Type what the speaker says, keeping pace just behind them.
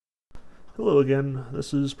Hello again,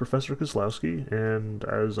 this is Professor Kozlowski, and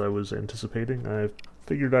as I was anticipating, I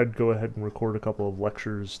figured I'd go ahead and record a couple of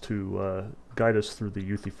lectures to guide us through the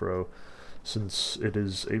Euthyphro, since it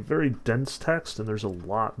is a very dense text and there's a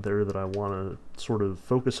lot there that I want to sort of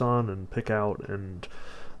focus on and pick out and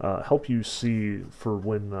help you see for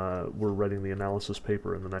when we're writing the analysis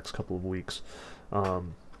paper in the next couple of weeks.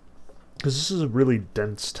 Because this is a really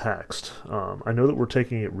dense text. I know that we're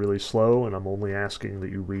taking it really slow, and I'm only asking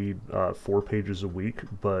that you read 4 pages a week,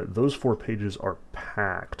 but those 4 pages are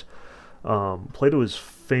packed. Plato is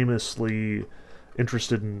famously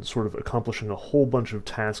interested in sort of accomplishing a whole bunch of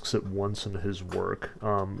tasks at once in his work.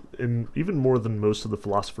 And even more than most of the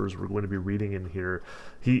philosophers we're going to be reading in here,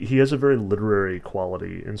 he has a very literary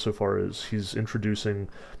quality insofar as he's introducing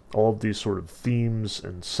all of these sort of themes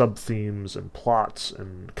and sub-themes and plots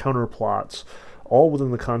and counterplots, all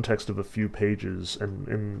within the context of a few pages and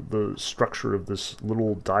in the structure of this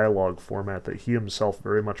little dialogue format that he himself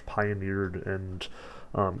very much pioneered and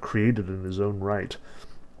created in his own right.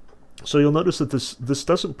 So you'll notice that this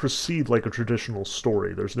doesn't proceed like a traditional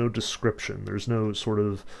story. There's no description. There's no sort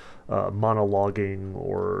of monologuing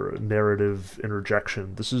or narrative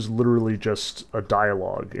interjection. This is literally just a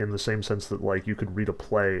dialogue in the same sense that like you could read a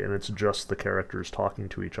play and it's just the characters talking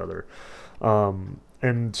to each other.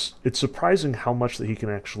 And it's surprising how much that he can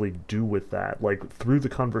actually do with that. Like, through the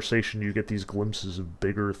conversation, you get these glimpses of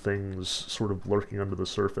bigger things sort of lurking under the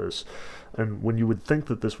surface. And when you would think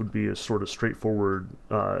that this would be a sort of straightforward,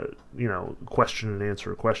 question and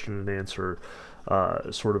answer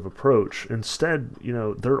sort of approach, instead,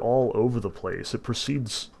 they're all over the place. It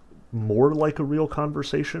proceeds more like a real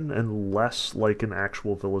conversation and less like an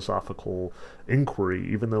actual philosophical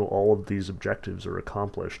inquiry, even though all of these objectives are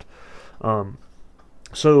accomplished.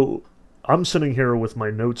 So I'm sitting here with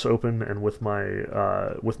my notes open and with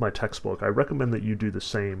my textbook. I recommend that you do the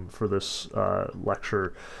same for this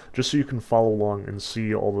lecture, just so you can follow along and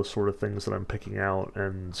see all the sort of things that I'm picking out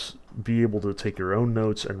and be able to take your own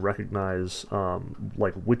notes and recognize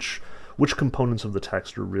like which components of the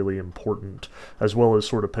text are really important, as well as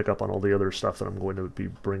sort of pick up on all the other stuff that I'm going to be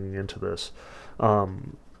bringing into this.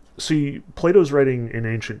 See, Plato's writing in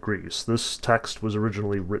ancient Greece. This text was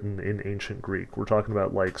originally written in ancient Greek. We're talking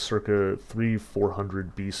about like circa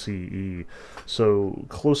 300-400 BCE, so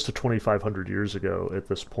close to 2,500 years ago at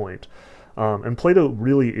this point. And Plato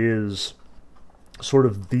really is sort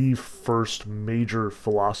of the first major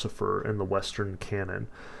philosopher in the Western canon.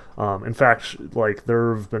 In fact, like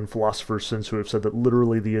there have been philosophers since who have said that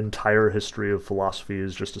literally the entire history of philosophy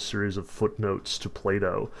is just a series of footnotes to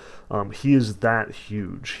Plato. He is that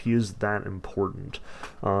huge. He is that important.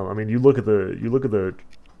 I mean, you look at the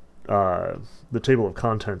table of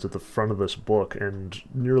contents at the front of this book, and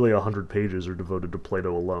nearly 100 pages are devoted to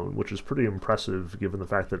Plato alone, which is pretty impressive given the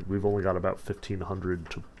fact that we've only got about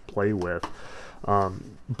 1,500 to play with.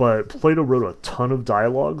 But Plato wrote a ton of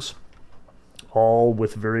dialogues, all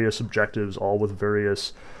with various objectives, all with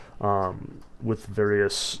various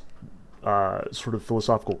sort of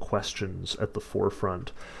philosophical questions at the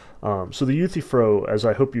forefront. So the Euthyphro, as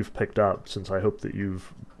I hope you've picked up, since I hope that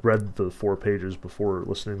you've read the 4 pages before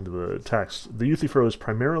listening to the text, the Euthyphro is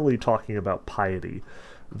primarily talking about piety.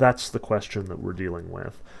 That's the question that we're dealing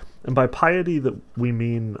with. And by piety, that we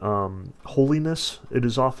mean holiness. It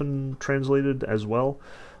is often translated as well.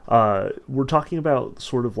 We're talking about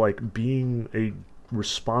sort of like being a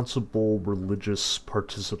responsible religious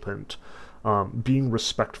participant, being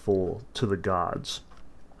respectful to the gods.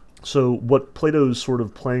 So what Plato's sort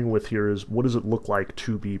of playing with here is, what does it look like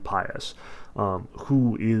to be pious?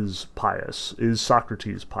 Who is pious? Is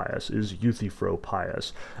Socrates pious? Is Euthyphro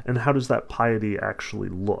pious? And how does that piety actually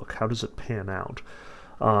look? How does it pan out?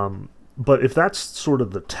 But if that's sort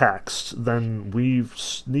of the text, then we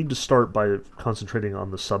need to start by concentrating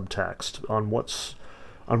on the subtext, on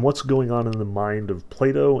what's going on in the mind of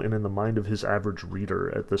Plato and in the mind of his average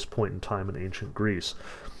reader at this point in time in ancient Greece.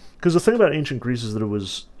 Because the thing about ancient Greece is that it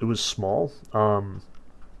was small.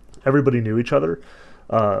 Everybody knew each other.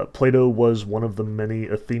 Plato was one of the many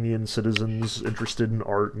Athenian citizens interested in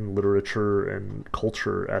art and literature and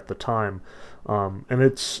culture at the time, and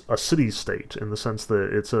it's a city-state in the sense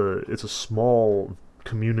that it's a small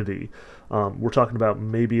community. We're talking about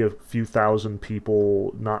maybe a few thousand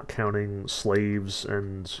people, not counting slaves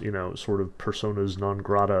and sort of personas non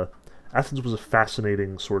grata. Athens was a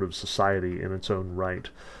fascinating sort of society in its own right.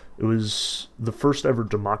 It was the first ever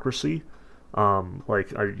democracy.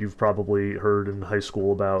 You've probably heard in high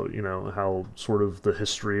school about, how sort of the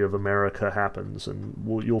history of America happens, and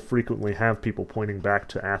you'll frequently have people pointing back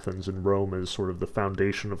to Athens and Rome as sort of the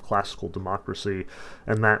foundation of classical democracy,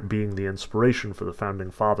 and that being the inspiration for the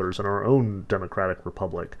founding fathers and our own democratic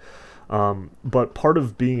republic. But part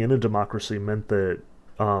of being in a democracy meant that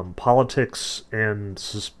politics and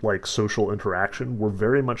social interaction were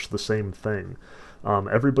very much the same thing.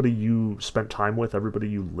 Everybody you spent time with, everybody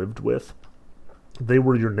you lived with, they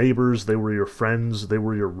were your neighbors, they were your friends, they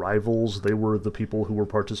were your rivals, they were the people who were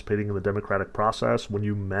participating in the democratic process when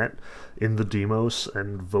you met in the demos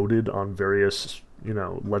and voted on various,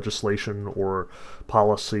 legislation or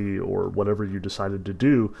policy or whatever you decided to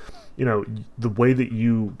do. The way that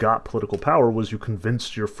you got political power was you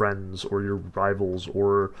convinced your friends or your rivals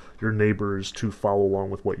or your neighbors to follow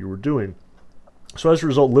along with what you were doing. So as a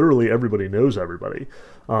result, literally everybody knows everybody,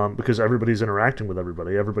 because everybody's interacting with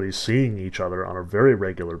everybody. Everybody's seeing each other on a very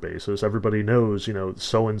regular basis. Everybody knows,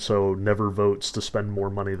 so-and-so never votes to spend more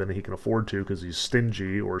money than he can afford to because he's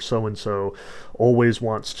stingy, or so-and-so always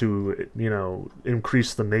wants to,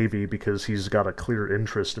 increase the Navy because he's got a clear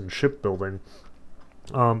interest in shipbuilding.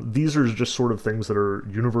 These are just sort of things that are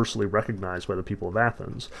universally recognized by the people of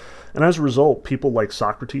Athens. And as a result, people like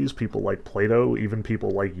Socrates, people like Plato, even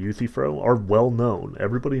people like Euthyphro are well known.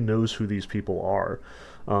 Everybody knows who these people are.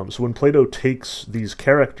 So when Plato takes these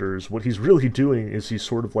characters, what he's really doing is he's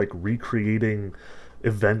sort of like recreating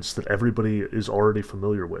events that everybody is already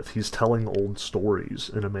familiar with. He's telling old stories,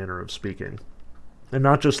 in a manner of speaking. And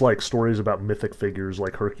not just like stories about mythic figures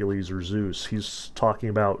like Hercules or Zeus. He's talking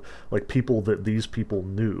about like people that these people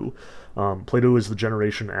knew. Plato is the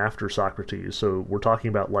generation after Socrates, so we're talking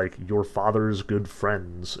about like your father's good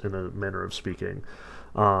friends, in a manner of speaking.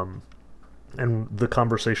 And the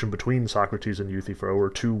conversation between Socrates and Euthyphro are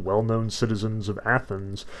two well-known citizens of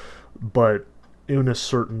Athens, but in a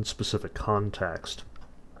certain specific context.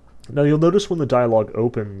 Now you'll notice when the dialogue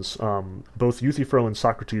opens, both Euthyphro and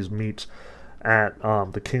Socrates meet at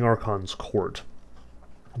the King Archon's court,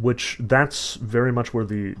 which that's very much where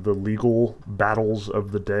the legal battles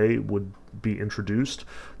of the day would be introduced.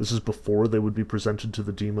 This is before they would be presented to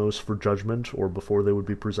the demos for judgment, or before they would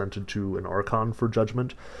be presented to an Archon for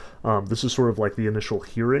judgment. This is sort of like the initial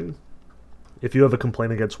hearing. If you have a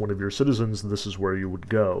complaint against one of your citizens, this is where you would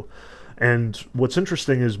go. And what's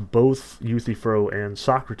interesting is both Euthyphro and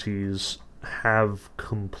Socrates have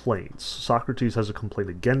complaints. Socrates has a complaint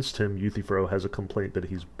against him. Euthyphro has a complaint that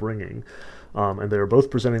he's bringing. And they are both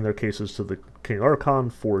presenting their cases to the King Archon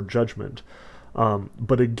for judgment.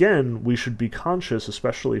 But again, we should be conscious,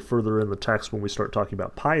 especially further in the text when we start talking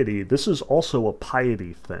about piety, this is also a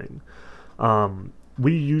piety thing.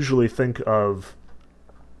 We usually think of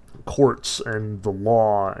courts and the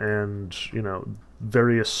law and,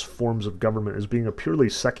 various forms of government as being a purely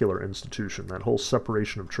secular institution, that whole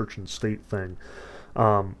separation of church and state thing.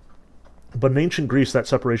 But in ancient Greece, that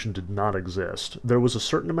separation did not exist. There was a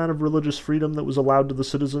certain amount of religious freedom that was allowed to the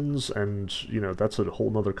citizens, and, that's a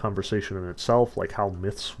whole other conversation in itself, like how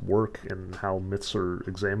myths work and how myths are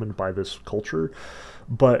examined by this culture.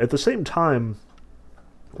 But at the same time,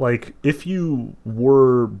 like, if you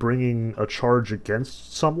were bringing a charge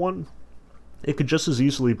against someone, it could just as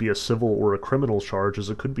easily be a civil or a criminal charge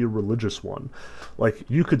as it could be a religious one. Like,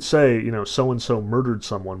 you could say, so-and-so murdered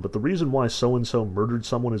someone, but the reason why so-and-so murdered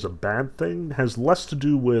someone is a bad thing has less to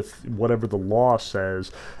do with whatever the law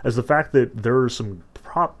says as the fact that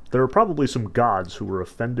there are probably some gods who were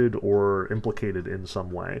offended or implicated in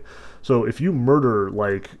some way. So if you murder,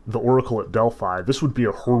 like, the Oracle at Delphi, this would be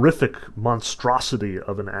a horrific monstrosity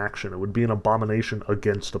of an action. It would be an abomination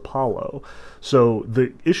against Apollo. So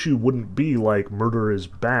the issue wouldn't be, like, murder is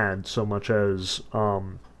bad so much as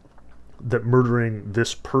that murdering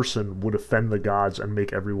this person would offend the gods and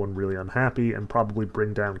make everyone really unhappy and probably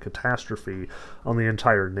bring down catastrophe on the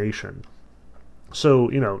entire nation. So,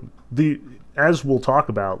 as we'll talk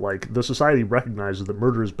about, like, the society recognizes that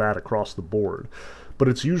murder is bad across the board, but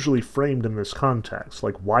it's usually framed in this context.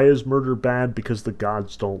 Like, why is murder bad? Because the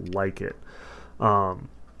gods don't like it.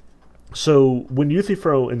 So when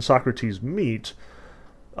Euthyphro and Socrates meet,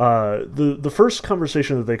 the first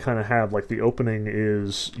conversation that they kind of have, like the opening,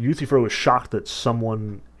 is Euthyphro is shocked that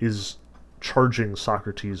someone is charging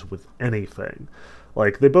Socrates with anything.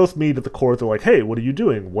 Like, they both meet at the court, they're like, hey, what are you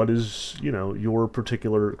doing? What is, your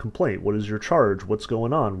particular complaint? What is your charge? What's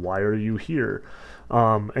going on? Why are you here?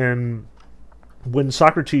 And when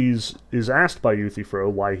Socrates is asked by Euthyphro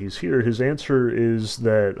why he's here, his answer is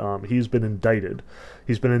that he's been indicted.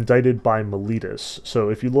 He's been indicted by Meletus. So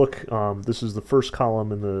if you look, this is the first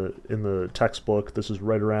column in the textbook. This is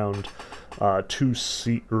right around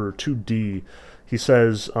 2C or 2D. He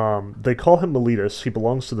says, they call him Meletus. He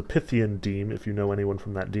belongs to the Pythian deme, if you know anyone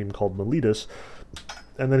from that deme called Meletus.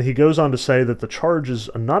 And then he goes on to say that the charge is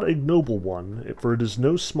a not ignoble one, for it is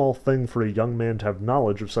no small thing for a young man to have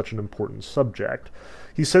knowledge of such an important subject.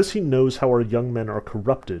 He says he knows how our young men are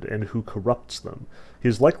corrupted, and who corrupts them. He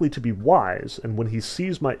is likely to be wise, and when he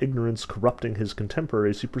sees my ignorance corrupting his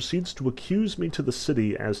contemporaries, he proceeds to accuse me to the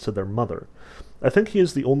city as to their mother. I think he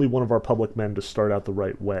is the only one of our public men to start out the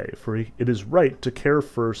right way, for it is right to care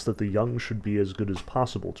first that the young should be as good as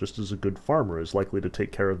possible, just as a good farmer is likely to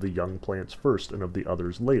take care of the young plants first and of the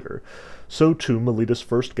others later. So too Meletus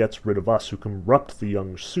first gets rid of us who corrupt the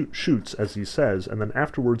young shoots, as he says, and then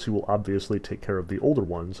afterwards he will obviously take care of the older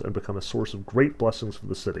ones and become a source of great blessings for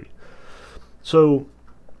the city. So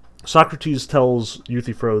Socrates tells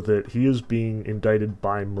Euthyphro that he is being indicted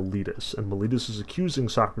by Meletus, and Meletus is accusing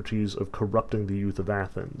Socrates of corrupting the youth of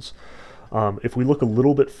Athens. If we look a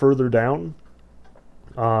little bit further down,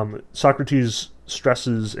 Socrates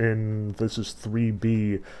stresses in, this is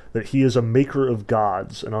 3b, that he is a maker of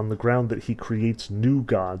gods, and on the ground that he creates new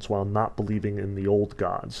gods while not believing in the old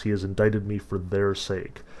gods. He has indicted me for their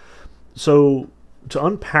sake. So, to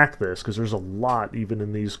unpack this, because there's a lot even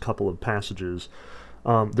in these couple of passages,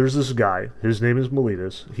 there's this guy, his name is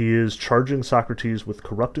Meletus. He is charging Socrates with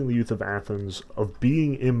corrupting the youth of Athens, of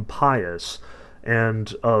being impious,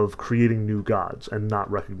 and of creating new gods, and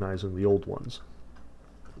not recognizing the old ones.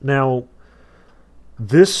 Now,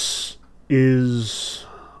 this is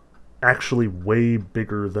actually way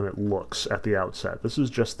bigger than it looks at the outset. This is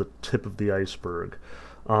just the tip of the iceberg.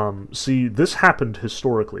 See, this happened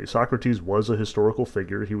historically. Socrates was a historical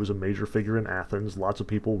figure. He was a major figure in Athens. Lots of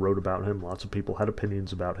people wrote about him. Lots of people had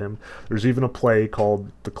opinions about him. There's even a play called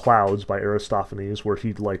The Clouds by Aristophanes where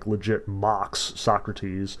he, legit mocks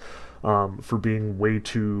Socrates for being way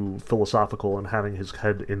too philosophical and having his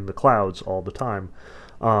head in the clouds all the time.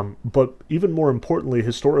 But even more importantly,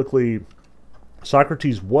 historically,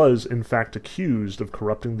 Socrates was, in fact, accused of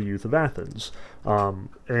corrupting the youth of Athens.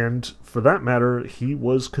 And for that matter, he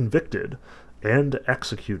was convicted and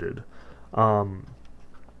executed.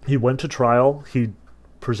 He went to trial. He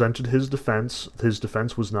presented his defense. His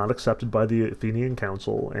defense was not accepted by the Athenian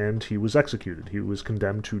council, and he was executed. He was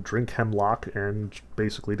condemned to drink hemlock and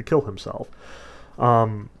basically to kill himself.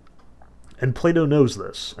 And Plato knows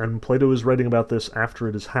this, and Plato is writing about this after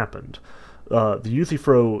it has happened. The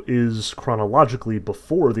Euthyphro is chronologically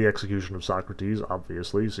before the execution of Socrates,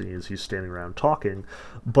 obviously, seeing as he's standing around talking,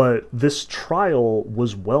 but this trial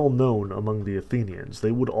was well known among the Athenians.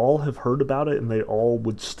 They would all have heard about it, and they all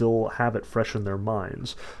would still have it fresh in their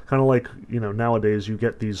minds. Kind of like, nowadays you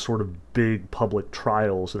get these sort of big public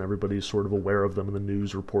trials, and everybody's sort of aware of them, and the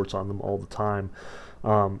news reports on them all the time.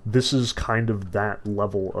 This is kind of that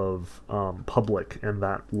level of public and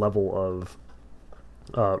that level of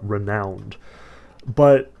renowned.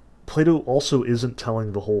 But Plato also isn't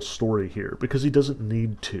telling the whole story here, because he doesn't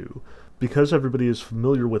need to. Because everybody is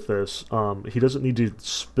familiar with this, he doesn't need to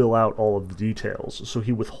spill out all of the details, so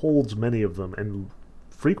he withholds many of them, and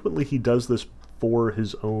frequently he does this for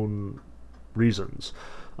his own reasons.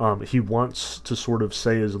 He wants to sort of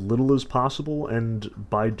say as little as possible, and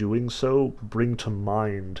by doing so, bring to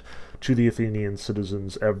mind to the Athenian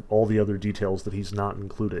citizens all the other details that he's not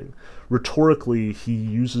including. Rhetorically, he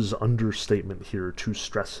uses understatement here to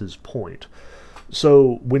stress his point.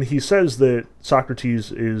 So when he says that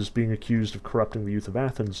Socrates is being accused of corrupting the youth of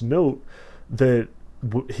Athens, note that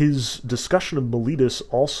his discussion of Meletus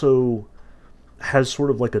also has sort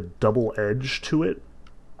of like a double edge to it.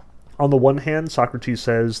 On the one hand, Socrates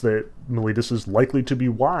says that Meletus is likely to be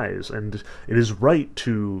wise, and it is right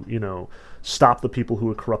to, stop the people who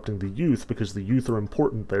are corrupting the youth, because the youth are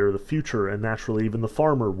important, they are the future, and naturally even the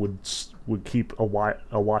farmer would keep a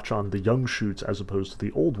watch on the young shoots as opposed to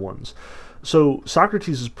the old ones. So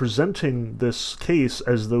Socrates is presenting this case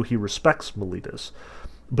as though he respects Meletus,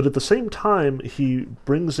 but at the same time he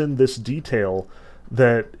brings in this detail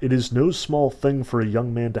that it is no small thing for a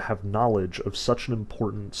young man to have knowledge of such an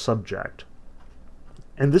important subject.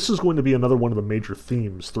 And this is going to be another one of the major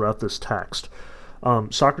themes throughout this text.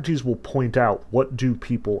 Socrates will point out, what do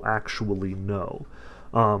people actually know?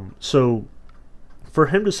 So for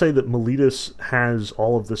him to say that Meletus has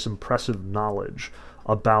all of this impressive knowledge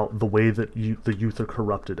about the way that the youth are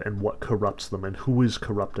corrupted and what corrupts them and who is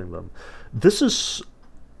corrupting them, this is,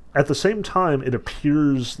 at the same time, it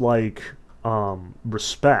appears like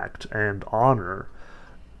respect and honor.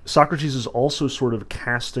 Socrates is also sort of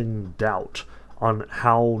casting doubt on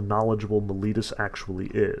how knowledgeable Meletus actually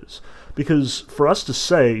is. Because for us to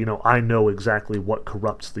say, I know exactly what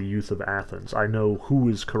corrupts the youth of Athens, I know who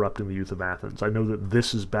is corrupting the youth of Athens, I know that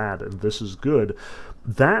this is bad and this is good,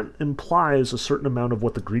 that implies a certain amount of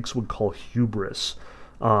what the Greeks would call hubris,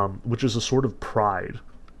 which is a sort of pride.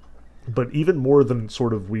 But even more than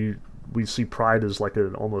sort of we see pride as like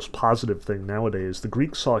an almost positive thing nowadays, the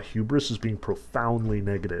Greeks saw hubris as being profoundly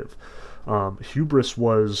negative. Hubris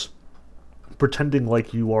was pretending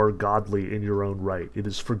like you are godly in your own right. It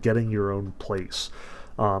is forgetting your own place.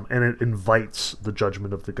 And it invites the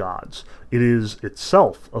judgment of the gods. It is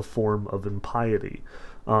itself a form of impiety.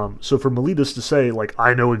 So for Meletus to say, like,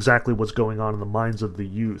 I know exactly what's going on in the minds of the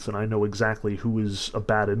youth, and I know exactly who is a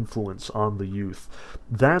bad influence on the youth,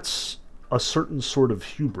 that's a certain sort of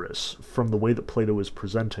hubris from the way that Plato is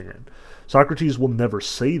presenting it. Socrates will never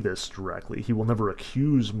say this directly. He will never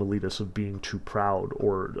accuse Meletus of being too proud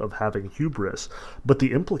or of having hubris, but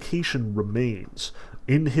the implication remains.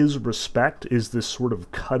 In his respect is this sort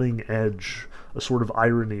of cutting edge, a sort of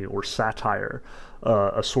irony or satire,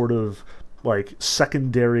 a sort of like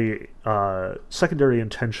secondary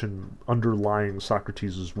intention underlying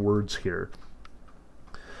Socrates' words here.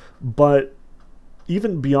 But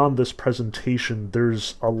even beyond this presentation,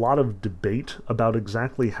 there's a lot of debate about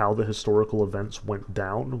exactly how the historical events went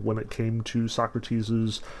down when it came to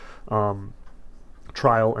Socrates'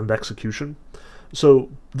 trial and execution. So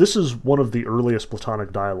this is one of the earliest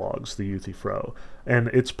Platonic dialogues, the Euthyphro, and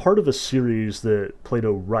it's part of a series that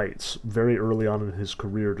Plato writes very early on in his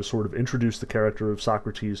career to sort of introduce the character of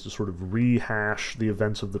Socrates, to sort of rehash the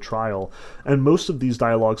events of the trial, and most of these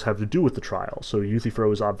dialogues have to do with the trial. So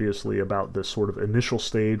Euthyphro is obviously about this sort of initial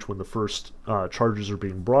stage when the first charges are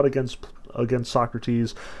being brought against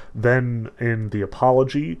Socrates. Then in the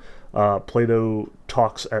Apology, Plato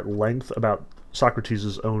talks at length about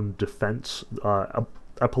Socrates' own defense.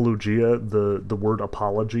 Apologia, the word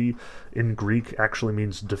apology in Greek actually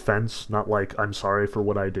means defense, not like I'm sorry for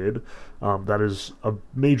what I did. That is a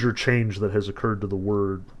major change that has occurred to the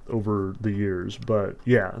word over the years. But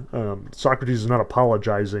yeah, Socrates is not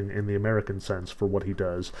apologizing in the American sense for what he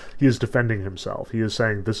does. He is defending himself. He is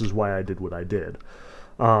saying, this is why I did what I did.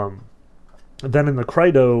 Then in the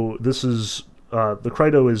Crito, the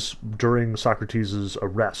Crito is during Socrates'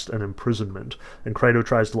 arrest and imprisonment, and Crito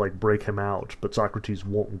tries to break him out, but Socrates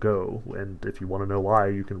won't go, and if you want to know why,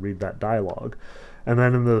 you can read that dialogue. And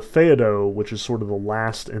then in the Phaedo, which is sort of the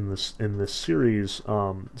last in this series,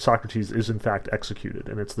 Socrates is in fact executed,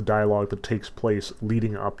 and it's the dialogue that takes place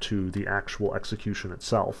leading up to the actual execution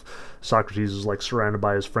itself. Socrates is surrounded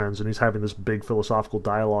by his friends, and he's having this big philosophical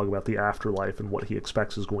dialogue about the afterlife and what he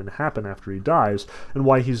expects is going to happen after he dies, and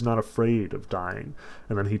why he's not afraid of dying.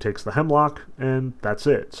 And then he takes the hemlock, and that's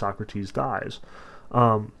it. Socrates dies.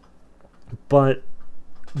 But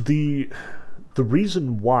the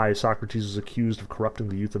reason why Socrates is accused of corrupting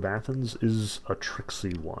the youth of Athens is a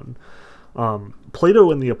tricksy one. Plato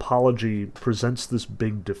in the Apology presents this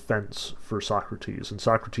big defense for Socrates, and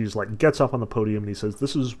Socrates gets up on the podium and he says,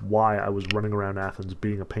 this is why I was running around Athens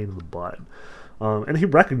being a pain in the butt. And he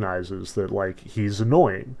recognizes that he's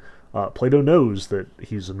annoying. Plato knows that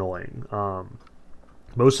he's annoying.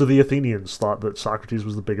 Most of the Athenians thought that Socrates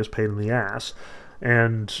was the biggest pain in the ass.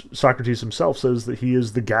 And Socrates himself says that he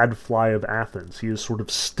is the gadfly of Athens. He is sort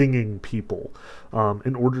of stinging people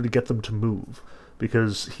in order to get them to move,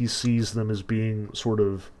 because he sees them as being sort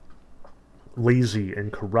of lazy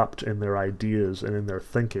and corrupt in their ideas and in their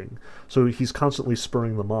thinking. So he's constantly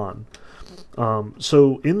spurring them on.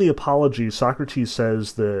 So in the Apology, Socrates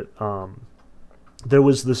says that there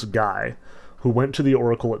was this guy who went to the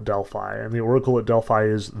oracle at Delphi, and the oracle at Delphi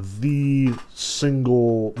is the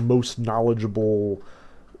single most knowledgeable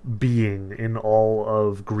being in all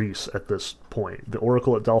of Greece at this point. The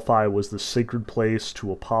oracle at Delphi was the sacred place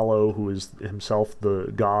to Apollo, who is himself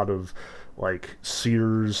the god of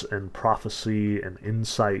seers and prophecy and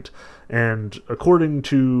insight. And according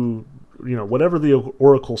to whatever the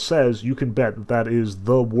oracle says, you can bet that is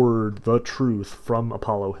the word, the truth from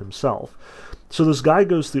Apollo himself. So this guy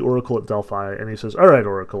goes to the oracle at Delphi, and he says, all right,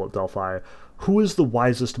 oracle at Delphi, who is the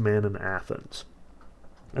wisest man in Athens?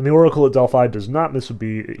 And the oracle at Delphi does not miss a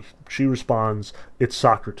beat. She responds, it's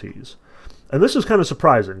Socrates. And this is kind of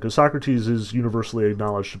surprising, because Socrates is universally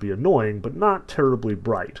acknowledged to be annoying, but not terribly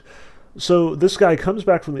bright. So this guy comes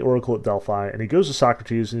back from the oracle at Delphi, and he goes to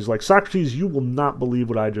Socrates, and he's like, Socrates, you will not believe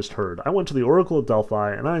what I just heard. I went to the oracle at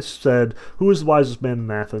Delphi, and I said, who is the wisest man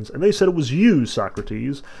in Athens? And they said it was you,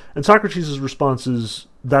 Socrates. And Socrates' response is,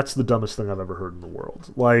 that's the dumbest thing I've ever heard in the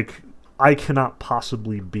world. I cannot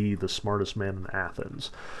possibly be the smartest man in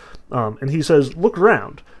Athens. And he says, look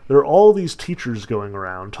around. There are all these teachers going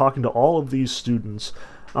around talking to all of these students.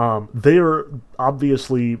 They are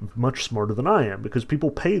obviously much smarter than I am because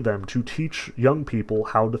people pay them to teach young people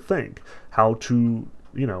how to think, how to,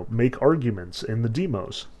 make arguments in the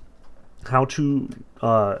demos, how to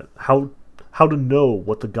know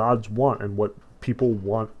what the gods want and what people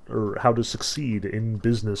want, or how to succeed in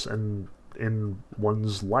business and in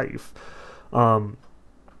one's life.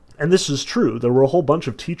 And this is true. There were a whole bunch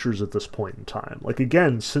of teachers at this point in time. Like,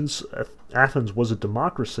 again, since Athens was a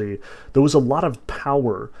democracy, there was a lot of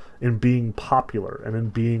power in being popular and in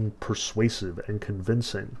being persuasive and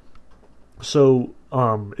convincing. So,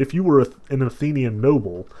 if you were an Athenian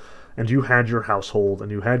noble, and you had your household, and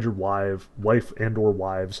you had your wife and or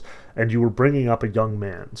wives, and you were bringing up a young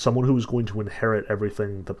man, someone who was going to inherit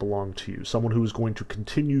everything that belonged to you, someone who was going to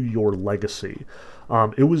continue your legacy,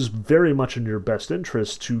 it was very much in your best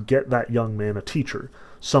interest to get that young man a teacher,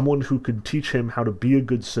 someone who could teach him how to be a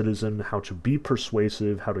good citizen, how to be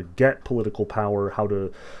persuasive, how to get political power, how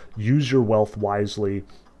to use your wealth wisely.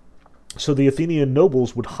 So the Athenian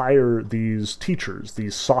nobles would hire these teachers,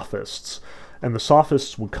 these sophists, and the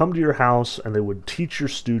sophists would come to your house and they would teach your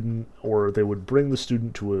student, or they would bring the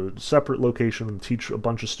student to a separate location and teach a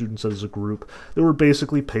bunch of students as a group. They were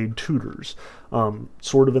basically paid tutors,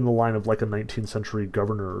 sort of in the line of like a 19th century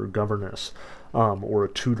governor or governess, or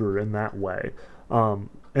a tutor in that way.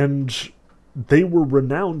 And they were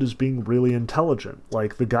renowned as being really intelligent.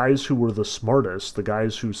 Like, the guys who were the smartest, the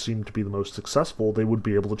guys who seemed to be the most successful, they would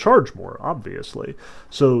be able to charge more, obviously.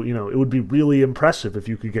 So, it would be really impressive if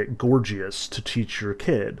you could get Gorgias to teach your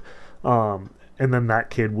kid. And then that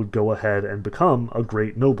kid would go ahead and become a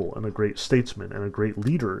great noble and a great statesman and a great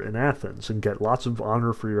leader in Athens and get lots of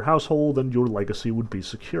honor for your household, and your legacy would be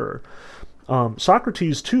secure.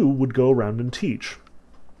 Socrates, too, would go around and teach.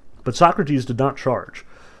 But Socrates did not charge.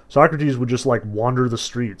 Socrates would just wander the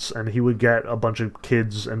streets, and he would get a bunch of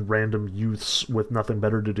kids and random youths with nothing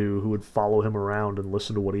better to do who would follow him around and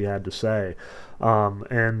listen to what he had to say.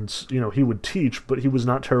 And he would teach, but he was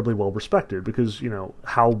not terribly well respected because,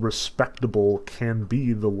 how respectable can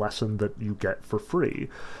be the lesson that you get for free?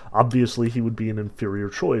 Obviously, he would be an inferior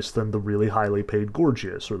choice than the really highly paid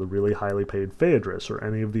Gorgias or the really highly paid Phaedrus or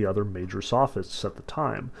any of the other major sophists at the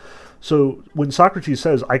time. So when Socrates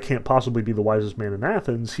says, I can't possibly be the wisest man in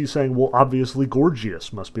Athens, he's saying, well, obviously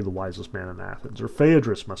Gorgias must be the wisest man in Athens, or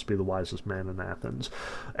Phaedrus must be the wisest man in Athens.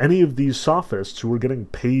 Any of these sophists who are getting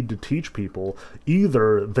paid to teach people,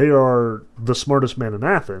 either they are the smartest man in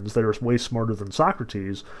Athens, they're way smarter than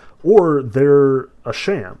Socrates, or they're a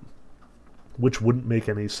sham, which wouldn't make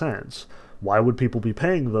any sense. Why would people be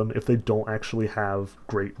paying them if they don't actually have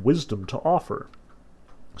great wisdom to offer?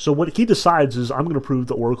 So what he decides is, I'm going to prove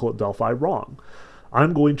the Oracle at Delphi wrong.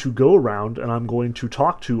 I'm going to go around and I'm going to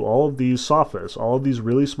talk to all of these sophists, all of these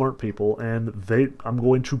really smart people, and I'm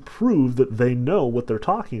going to prove that they know what they're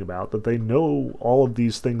talking about, that they know all of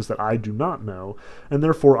these things that I do not know, and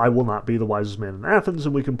therefore I will not be the wisest man in Athens,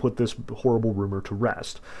 and we can put this horrible rumor to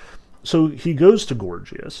rest. So he goes to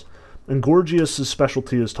Gorgias, and Gorgias'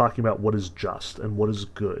 specialty is talking about what is just and what is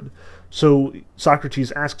good. So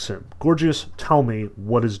Socrates asks him, Gorgias, tell me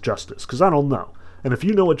what is justice, because I don't know. And if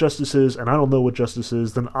you know what justice is, and I don't know what justice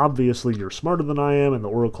is, then obviously you're smarter than I am, and the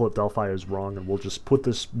Oracle at Delphi is wrong, and we'll just put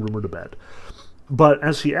this rumor to bed. But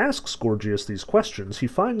as he asks Gorgias these questions, he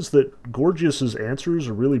finds that Gorgias' answers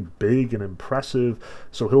are really big and impressive,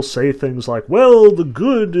 so he'll say things like, well, the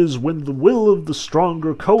good is when the will of the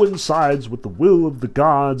stronger coincides with the will of the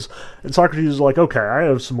gods. And Socrates is like, okay, I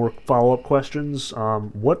have some more follow-up questions.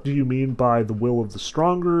 What do you mean by the will of the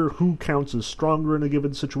stronger? Who counts as stronger in a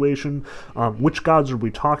given situation? Which gods are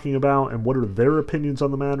we talking about, and what are their opinions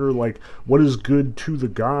on the matter? Like, what is good to the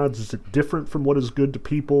gods? Is it different from what is good to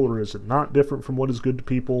people, or is it not different from what is good to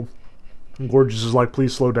people? And Gorgias is like,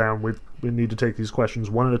 please slow down, we need to take these questions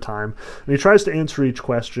one at a time. And he tries to answer each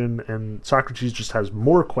question, and Socrates just has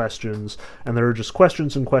more questions, and there are just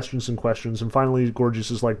questions and questions and questions, and finally Gorgias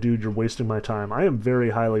is like, dude, you're wasting my time. I am very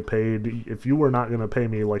highly paid. If you are not going to pay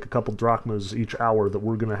me like a couple drachmas each hour that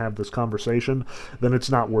we're going to have this conversation, then it's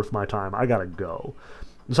not worth my time. I gotta go.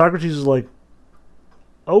 And Socrates is like,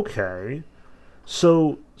 okay.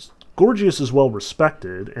 So Gorgias is well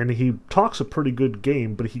respected, and he talks a pretty good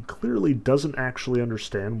game, but he clearly doesn't actually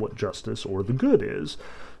understand what justice or the good is.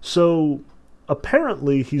 So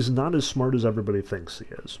apparently he's not as smart as everybody thinks he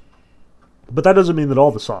is. But that doesn't mean that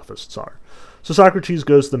all the sophists are. So Socrates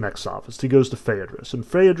goes to the next sophist. He goes to Phaedrus, and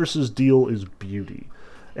Phaedrus' deal is beauty.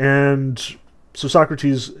 And So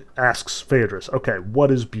Socrates asks Phaedrus, okay, what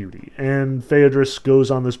is beauty? And Phaedrus goes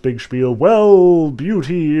on this big spiel, well,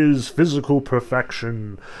 beauty is physical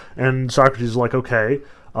perfection. And Socrates is like, okay,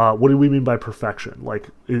 what do we mean by perfection? Like,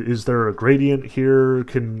 is there a gradient here?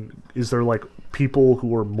 Is there, like, people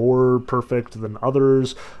who are more perfect than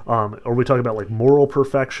others? Are we talking about, like, moral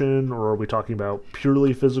perfection, or are we talking about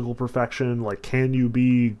purely physical perfection? Like, can you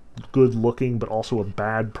be good looking but also a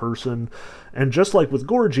bad person? And just like with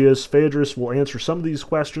Gorgias, Phaedrus will answer some of these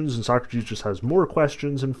questions, and Socrates just has more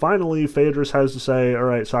questions, and finally Phaedrus has to say, all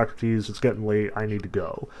right, Socrates, it's getting late, I need to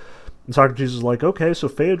go. And Socrates is like, okay, so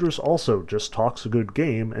Phaedrus also just talks a good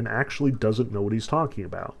game and actually doesn't know what he's talking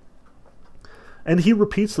about. And he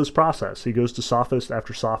repeats this process. He goes to sophist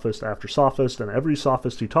after sophist after sophist, and every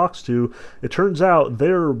sophist he talks to, it turns out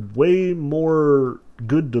they're way more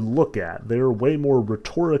good to look at. They're way more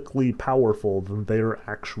rhetorically powerful than they're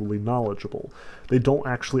actually knowledgeable. They don't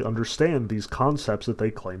actually understand these concepts that they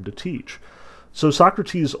claim to teach. So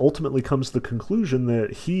Socrates ultimately comes to the conclusion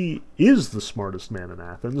that he is the smartest man in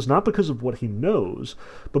Athens, not because of what he knows,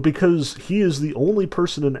 but because he is the only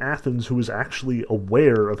person in Athens who is actually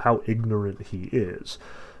aware of how ignorant he is.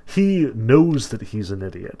 He knows that he's an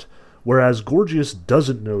idiot, whereas Gorgias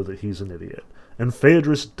doesn't know that he's an idiot, and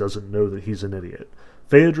Phaedrus doesn't know that he's an idiot.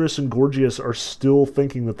 Phaedrus and Gorgias are still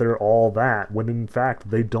thinking that they're all that, when in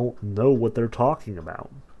fact they don't know what they're talking about.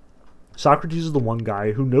 Socrates is the one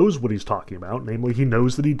guy who knows what he's talking about, namely he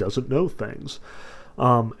knows that he doesn't know things.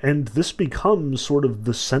 And this becomes sort of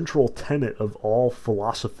the central tenet of all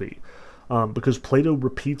philosophy, because Plato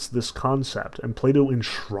repeats this concept, and Plato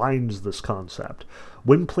enshrines this concept.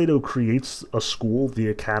 When Plato creates a school, the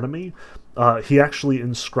academy, he actually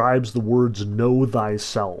inscribes the words "Know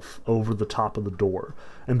thyself" over the top of the door.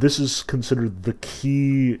 And this is considered the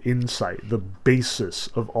key insight, the basis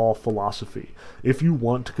of all philosophy. If you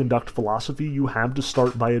want to conduct philosophy, you have to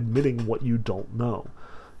start by admitting what you don't know.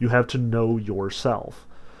 You have to know yourself.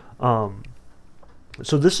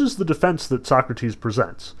 So this is the defense that Socrates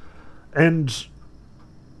presents. And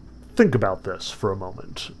think about this for a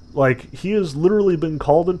moment. Like, he has literally been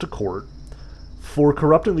called into court for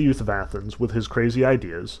corrupting the youth of Athens with his crazy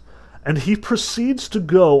ideas, and he proceeds to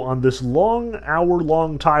go on this long,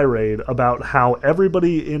 hour-long tirade about how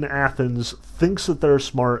everybody in Athens thinks that they're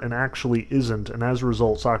smart and actually isn't, and as a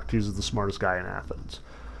result, Socrates is the smartest guy in Athens.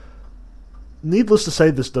 Needless to say,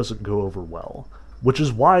 this doesn't go over well, which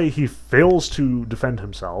is why he fails to defend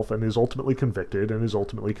himself and is ultimately convicted and is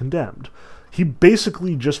ultimately condemned. He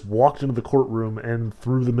basically just walked into the courtroom and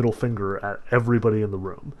threw the middle finger at everybody in the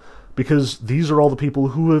room, because these are all the people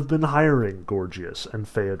who have been hiring Gorgias and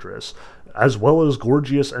Phaedrus, as well as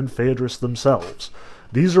Gorgias and Phaedrus themselves.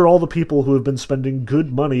 These are all the people who have been spending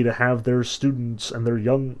good money to have their students and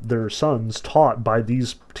their sons taught by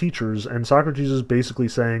these teachers, and Socrates is basically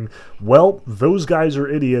saying, well, those guys are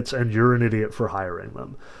idiots and you're an idiot for hiring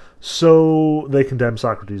them. So they condemn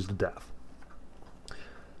Socrates to death.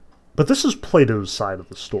 But this is Plato's side of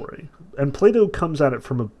the story, and Plato comes at it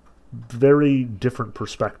from a very different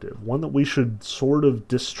perspective, one that we should sort of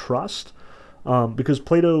distrust, because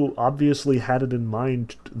Plato obviously had it in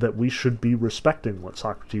mind that we should be respecting what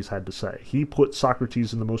Socrates had to say. He put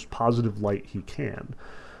Socrates in the most positive light he can.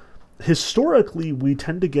 Historically, we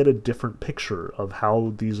tend to get a different picture of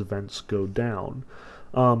how these events go down.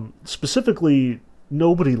 Specifically,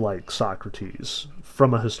 nobody likes Socrates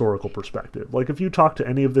from a historical perspective. Like, if you talk to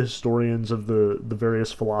any of the historians of the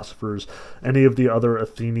various philosophers, any of the other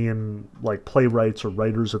Athenian, like, playwrights or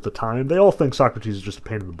writers at the time, they all think Socrates is just a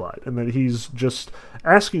pain in the butt, and that he's just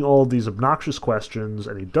asking all of these obnoxious questions,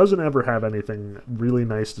 and he doesn't ever have anything really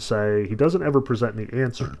nice to say. He doesn't ever present any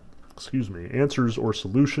answers or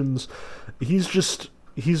solutions.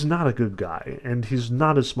 He's not a good guy, and he's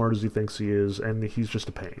not as smart as he thinks he is, and he's just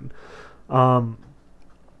a pain.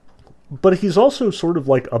 But he's also sort of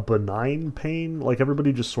like a benign pain. Like,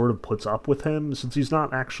 everybody just sort of puts up with him, since he's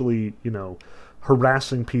not actually,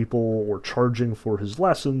 harassing people or charging for his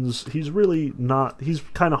lessons. He's really not, he's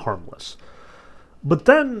kind of harmless. But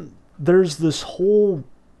then there's this whole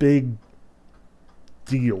big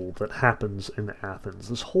deal that happens in Athens,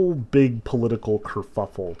 this whole big political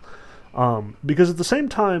kerfuffle. Because at the same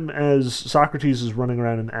time as Socrates is running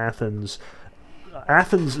around in Athens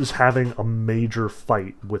is having a major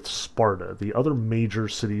fight with Sparta, the other major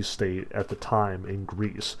city-state at the time in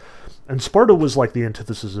Greece. And Sparta was like the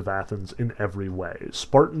antithesis of Athens in every way.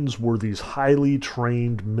 Spartans were these highly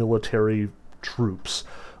trained military troops.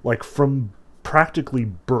 Like, from practically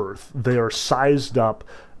birth, they are sized up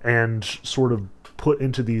and sort of put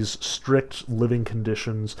into these strict living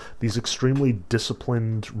conditions, these extremely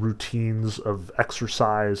disciplined routines of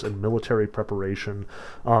exercise and military preparation,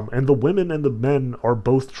 and the women and the men are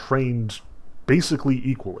both trained basically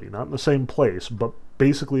equally, not in the same place, but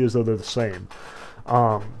basically as though they're the same.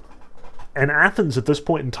 And Athens at this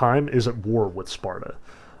point in time is at war with Sparta,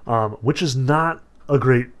 which is not a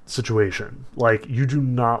great situation. Like, you do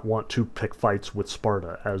not want to pick fights with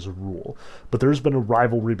Sparta as a rule. But there's been a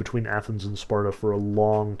rivalry between Athens and Sparta for a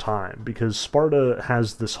long time, because Sparta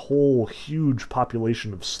has this whole huge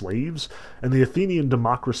population of slaves, and the Athenian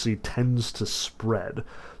democracy tends to spread.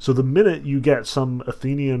 So the minute you get some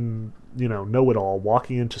Athenian, know-it-all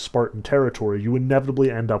walking into Spartan territory, you inevitably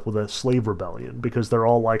end up with a slave rebellion, because they're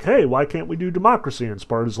all like, hey, why can't we do democracy? And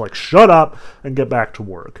Sparta's like, shut up and get back to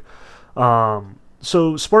work.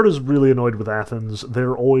 So Sparta's really annoyed with Athens.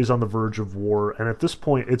 They're always on the verge of war, and at this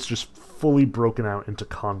point it's just fully broken out into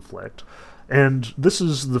conflict. And this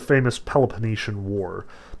is the famous Peloponnesian War.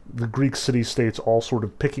 The Greek city-states all sort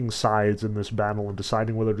of picking sides in this battle and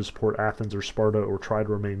deciding whether to support Athens or Sparta or try to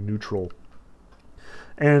remain neutral.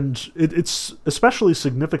 And it's especially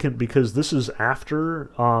significant because this is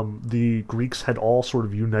after the Greeks had all sort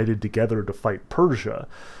of united together to fight Persia.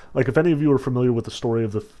 Like, if any of you are familiar with the story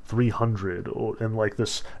of the 300, and like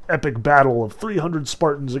this epic battle of 300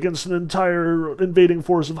 Spartans against an entire invading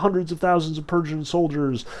force of hundreds of thousands of Persian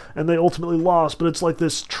soldiers, and they ultimately lost, but it's like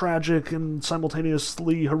this tragic and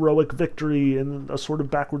simultaneously heroic victory in a sort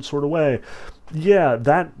of backward sort of way. Yeah,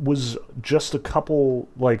 that was just a couple,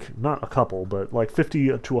 like, not a couple, but like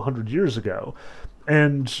 50 to 100 years ago.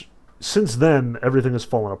 And since then, everything has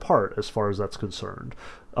fallen apart as far as that's concerned.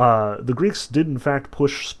 The Greeks did in fact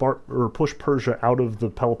push Persia out of the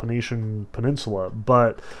Peloponnesian Peninsula,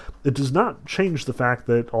 but it does not change the fact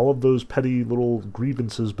that all of those petty little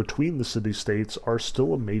grievances between the city-states are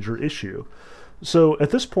still a major issue. So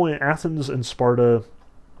at this point, Athens and Sparta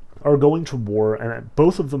are going to war, and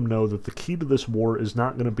both of them know that the key to this war is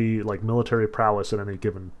not going to be like military prowess at any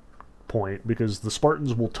given point, because the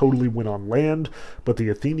Spartans will totally win on land, but the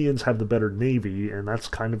Athenians have the better navy, and that's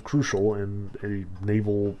kind of crucial in a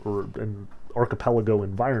naval or an archipelago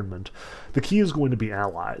environment. The key is going to be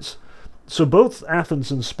allies. So both Athens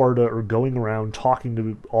and Sparta are going around talking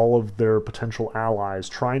to all of their potential allies,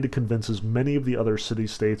 trying to convince as many of the other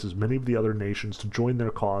city-states, as many of the other nations to join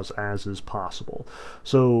their cause as is possible.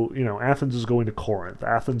 So, Athens is going to Corinth,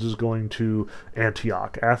 Athens is going to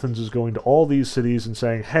Antioch, Athens is going to all these cities and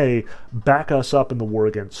saying, hey, back us up in the war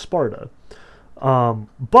against Sparta.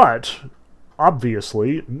 But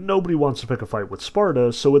obviously, nobody wants to pick a fight with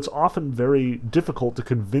Sparta, so it's often very difficult to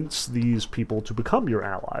convince these people to become your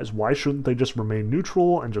allies. Why shouldn't they just remain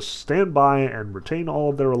neutral and just stand by and retain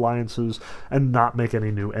all of their alliances and not make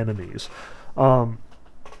any new enemies?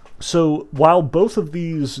 So while both of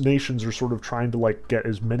these nations are sort of trying to get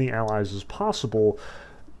as many allies as possible,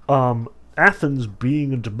 Athens,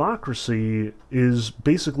 being a democracy, is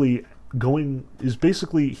basically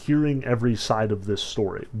hearing every side of this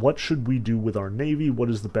story. What should we do with our navy? What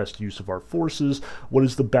is the best use of our forces? What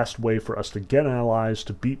is the best way for us to get allies,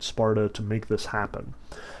 to beat Sparta, to make this happen?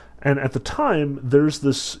 And at the time, there's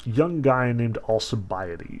this young guy named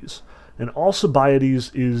Alcibiades. And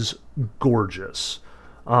Alcibiades is gorgeous.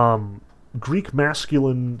 Greek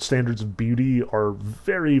masculine standards of beauty are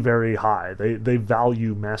very, very high. They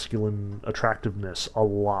value masculine attractiveness a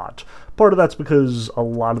lot. Part of that's because a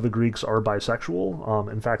lot of the Greeks are bisexual.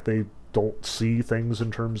 In fact, they don't see things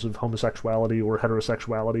in terms of homosexuality or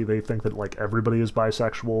heterosexuality. They think that everybody is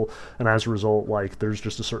bisexual, and as a result, there's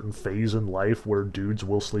just a certain phase in life where dudes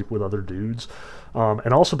will sleep with other dudes.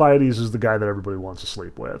 And Alcibiades is the guy that everybody wants to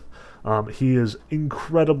sleep with. He is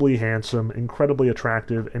incredibly handsome, incredibly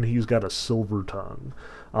attractive, and he's got a silver tongue.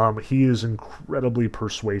 He is incredibly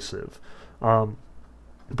persuasive.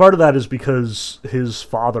 Part of that is because his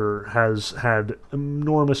father has had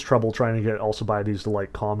enormous trouble trying to get Alcibiades to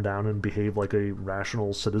calm down and behave like a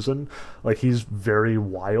rational citizen. He's very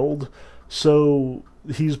wild. So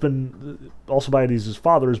Alcibiades'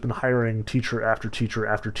 father has been hiring teacher after teacher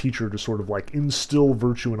after teacher to sort of instill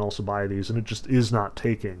virtue in Alcibiades, and it just is not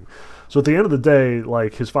taking. So at the end of the day,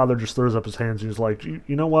 his father just throws up his hands and he's like,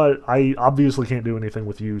 you know what, I obviously can't do anything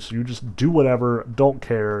with you, so you just do whatever, don't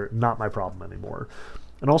care, not my problem anymore.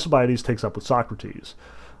 And Alcibiades takes up with Socrates.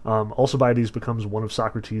 Alcibiades becomes one of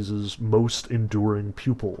Socrates' most enduring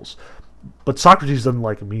pupils. But Socrates doesn't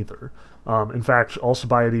like him either. In fact,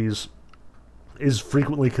 Alcibiades is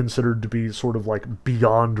frequently considered to be sort of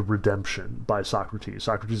beyond redemption by Socrates.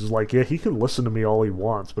 Socrates is yeah, he can listen to me all he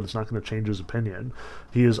wants, but it's not going to change his opinion.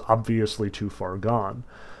 He is obviously too far gone.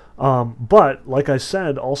 But, like I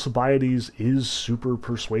said, Alcibiades is super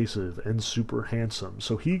persuasive and super handsome.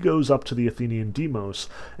 So he goes up to the Athenian Demos,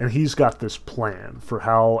 and he's got this plan for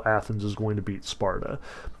how Athens is going to beat Sparta.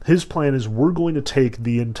 His plan is, we're going to take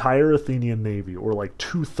the entire Athenian navy, or like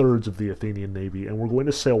 2/3 of the Athenian navy, and we're going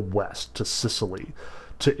to sail west to Sicily,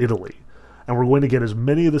 to Italy. And we're going to get as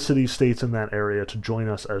many of the city-states in that area to join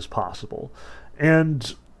us as possible.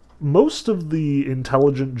 And most of the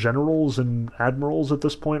intelligent generals and admirals at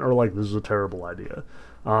this point are like, this is a terrible idea.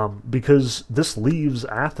 Because this leaves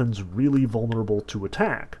Athens really vulnerable to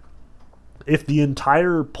attack. If the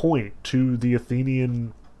entire point to the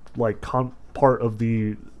Athenian part of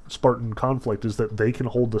the Spartan conflict is that they can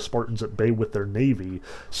hold the Spartans at bay with their navy,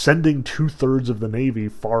 sending 2/3 of the navy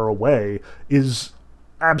far away is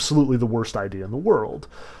absolutely the worst idea in the world.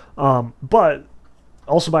 But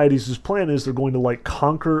Alcibiades' plan is they're going to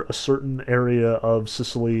conquer a certain area of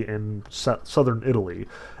Sicily and southern Italy,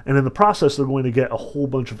 and in the process they're going to get a whole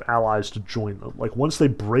bunch of allies to join them. Once they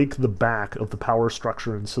break the back of the power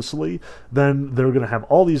structure in Sicily, then they're going to have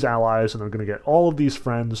all these allies, and they're going to get all of these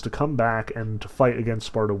friends to come back and to fight against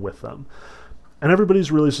Sparta with them. And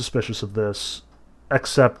everybody's really suspicious of this,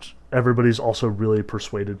 except everybody's also really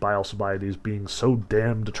persuaded by Alcibiades being so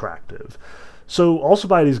damned attractive. So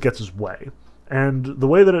Alcibiades gets his way. And the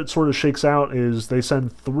way that it sort of shakes out is they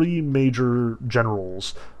send 3 major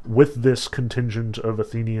generals with this contingent of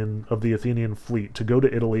the Athenian fleet to go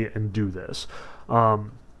to Italy and do this.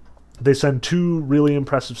 They send 2 really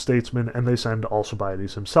impressive statesmen, and they send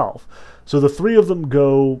Alcibiades himself. So the 3 of them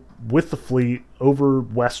go with the fleet over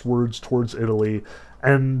westwards towards Italy,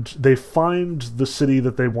 and they find the city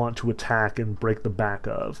that they want to attack and break the back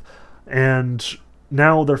of. And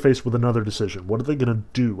now they're faced with another decision. What are they going to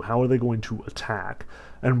do? How are they going to attack?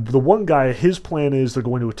 And the one guy, his plan is they're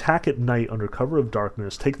going to attack at night under cover of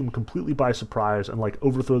darkness, take them completely by surprise, and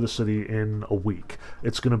overthrow the city in a week.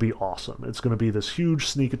 It's going to be awesome. It's going to be this huge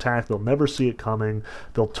sneak attack. They'll never see it coming.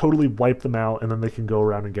 They'll totally wipe them out, and then they can go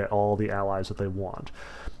around and get all the allies that they want.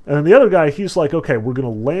 And then the other guy, he's like, okay, we're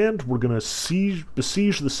going to land, we're going to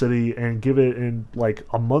besiege the city, and give it in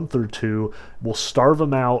a month or 2. We'll starve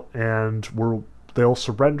them out, and they'll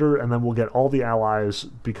surrender, and then we'll get all the allies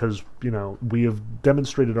because, we have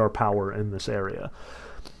demonstrated our power in this area.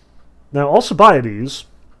 Now, Alcibiades,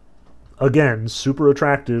 again, super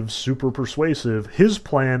attractive, super persuasive, his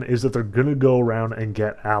plan is that they're going to go around and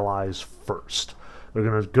get allies first. They're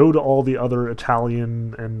going to go to all the other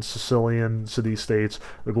Italian and Sicilian city-states.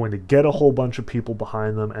 They're going to get a whole bunch of people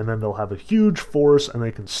behind them, and then they'll have a huge force, and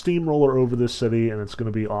they can steamroller over this city, and it's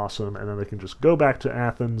going to be awesome, and then they can just go back to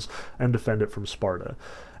Athens and defend it from Sparta.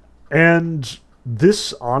 And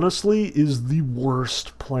this, honestly, is the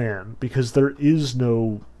worst plan, because there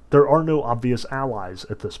are no obvious allies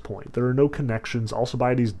at this point. There are no connections.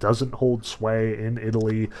 Alcibiades doesn't hold sway in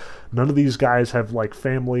Italy. None of these guys have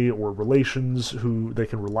family or relations who they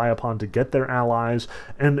can rely upon to get their allies.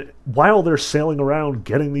 And while they're sailing around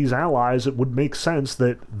getting these allies, it would make sense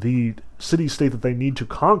that the city-state that they need to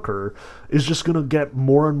conquer is just going to get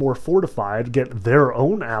more and more fortified, get their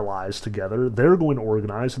own allies together. They're going to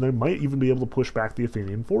organize, and they might even be able to push back the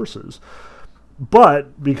Athenian forces.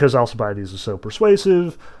 But because Alcibiades is so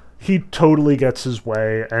persuasive, he totally gets his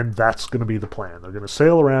way, and that's going to be the plan. They're going to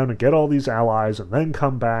sail around and get all these allies and then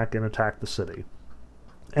come back and attack the city.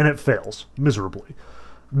 And it fails miserably.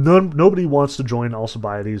 Nobody wants to join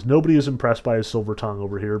Alcibiades. Nobody is impressed by his silver tongue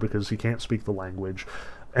over here because he can't speak the language.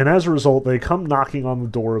 And as a result, they come knocking on the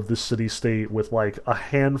door of this city-state with a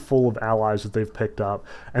handful of allies that they've picked up,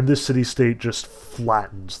 and this city-state just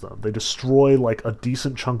flattens them. They destroy a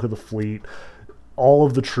decent chunk of the fleet. All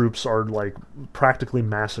of the troops are practically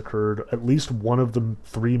massacred. At least one of the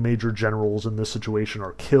 3 major generals in this situation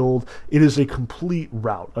are killed. It is a complete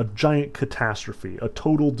rout, a giant catastrophe, a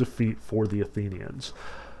total defeat for the Athenians.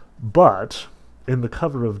 But in the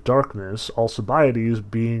cover of darkness, Alcibiades,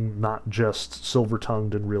 being not just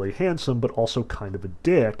silver-tongued and really handsome, but also kind of a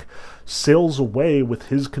dick, sails away with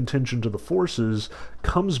his contingent of the forces,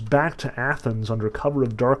 comes back to Athens under cover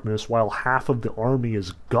of darkness while half of the army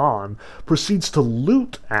is gone, proceeds to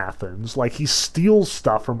loot Athens, he steals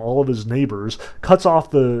stuff from all of his neighbors, cuts off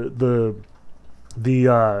the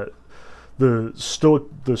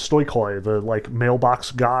stoikoi, the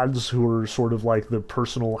mailbox gods who are sort of the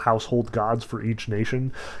personal household gods for each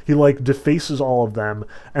nation. He defaces all of them,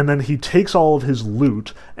 and then he takes all of his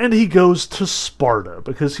loot and he goes to Sparta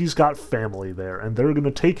because he's got family there, and they're going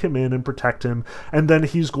to take him in and protect him, and then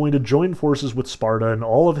he's going to join forces with Sparta, and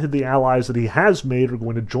all of the allies that he has made are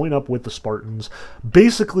going to join up with the Spartans.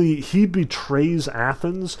 Basically, he betrays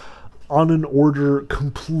Athens on an order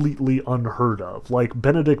completely unheard of. Like,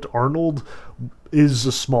 Benedict Arnold is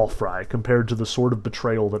a small fry compared to the sort of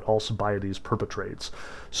betrayal that Alcibiades perpetrates.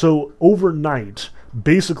 So overnight,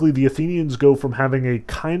 basically the Athenians go from having a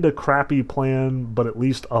kind of crappy plan, but at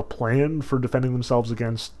least a plan for defending themselves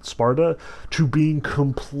against Sparta, to being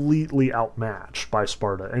completely outmatched by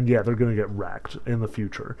Sparta. And yeah, they're going to get wrecked in the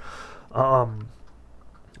future.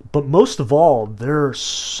 But most of all, they're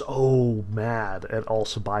so mad at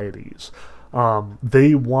Alcibiades.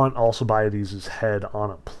 They want Alcibiades' head on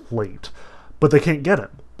a plate, but they can't get him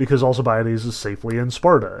because Alcibiades is safely in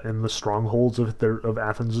Sparta, in the strongholds of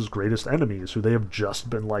Athens' greatest enemies, who they have just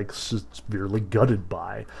been like severely gutted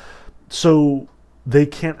by. So they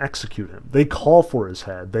can't execute him. They call for his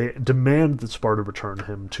head. They demand that Sparta return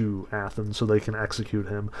him to Athens so they can execute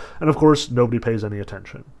him. And of course, nobody pays any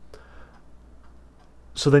attention.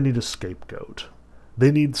 So they need a scapegoat.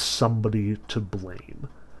 They need somebody to blame.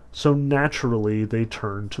 So naturally, they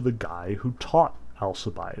turn to the guy who taught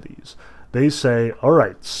Alcibiades. They say, all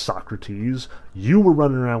right, Socrates, you were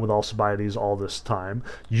running around with Alcibiades all this time.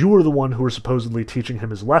 You were the one who were supposedly teaching him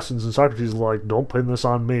his lessons. And Socrates is like, don't pin this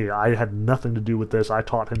on me. I had nothing to do with this. I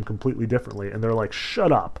taught him completely differently. And they're like,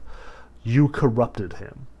 shut up. You corrupted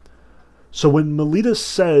him. So when Meletus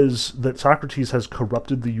says that Socrates has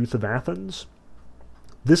corrupted the youth of Athens,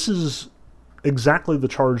 this is exactly the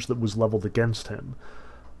charge that was leveled against him.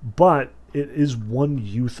 But it is one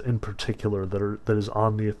youth in particular that is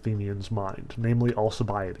on the Athenians' mind, namely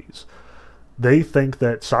Alcibiades. They think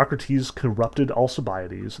that Socrates corrupted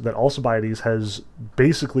Alcibiades, that Alcibiades has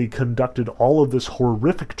basically conducted all of this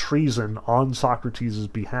horrific treason on Socrates'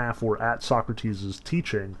 behalf or at Socrates'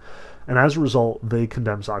 teaching, and as a result, they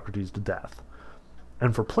condemn Socrates to death.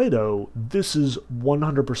 And for Plato, this is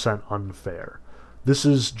 100% unfair. This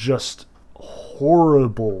is just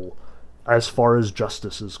horrible as far as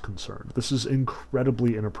justice is concerned. This is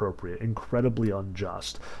incredibly inappropriate, incredibly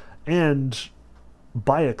unjust, and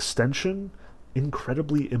by extension,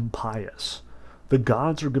 incredibly impious. The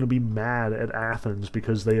gods are going to be mad at Athens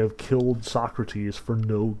because they have killed Socrates for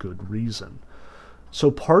no good reason. So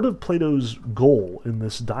part of Plato's goal in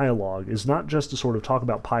this dialogue is not just to sort of talk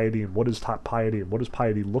about piety and what is piety and what does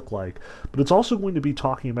piety look like, but it's also going to be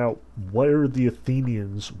talking about where the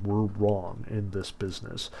Athenians were wrong in this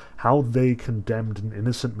business, how they condemned an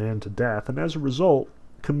innocent man to death, and as a result,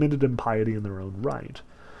 committed impiety in their own right.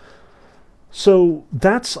 So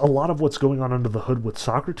that's a lot of what's going on under the hood with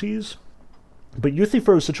Socrates, but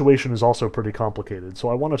Euthyphro's situation is also pretty complicated, so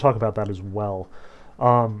I want to talk about that as well.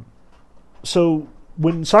 So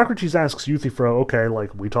when Socrates asks Euthyphro, okay,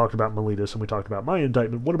 like, we talked about Meletus and we talked about my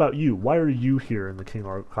indictment, what about you? Why are you here in the King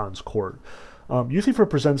Archon's court? Euthyphro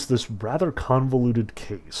presents this rather convoluted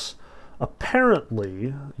case.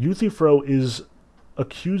 Apparently, Euthyphro is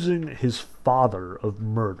accusing his father of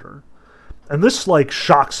murder. And this, like,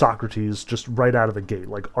 shocks Socrates just right out of the gate.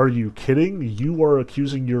 Like, are you kidding? You are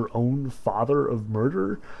accusing your own father of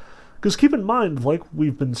murder? Because keep in mind, like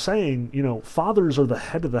we've been saying, fathers are the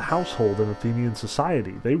head of the household in Athenian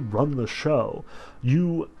society. They run the show.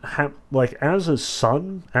 You have, like, as a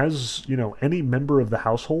son, as, any member of the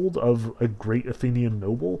household of a great Athenian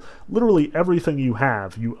noble, literally everything you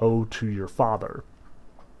have, you owe to your father.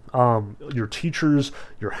 Your teachers,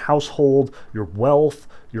 your household, your wealth,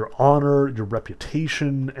 your honor, your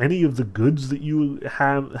reputation, any of the goods that you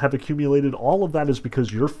have accumulated, all of that is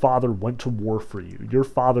because your father went to war for you. Your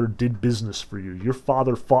father did business for you. Your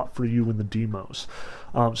father fought for you in the demos.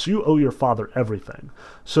 So you owe your father everything.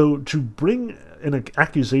 So to bring an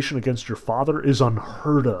accusation against your father is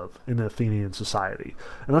unheard of in Athenian society.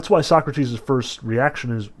 And that's why Socrates' first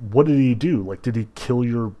reaction is, what did he do? Like, did he kill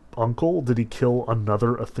your uncle? Did he kill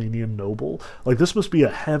another Athenian noble? Like, this must be a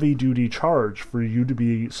heavy-duty charge for you to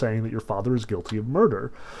be saying that your father is guilty of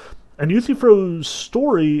murder. And Euthyphro's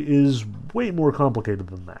story is way more complicated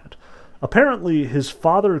than that. Apparently, his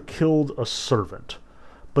father killed a servant,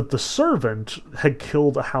 but the servant had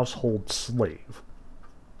killed a household slave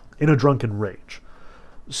in a drunken rage.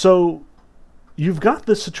 So you've got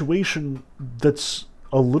this situation that's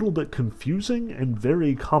a little bit confusing and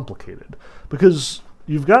very complicated, because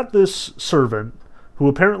you've got this servant who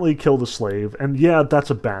apparently killed a slave, and yeah,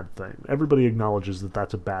 that's a bad thing. Everybody acknowledges that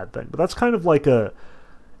that's a bad thing, but that's kind of like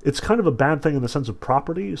it's kind of a bad thing in the sense of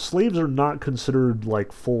property. Slaves are not considered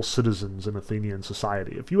like full citizens in Athenian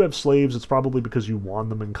society. If you have slaves, it's probably because you won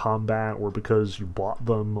them in combat, or because you bought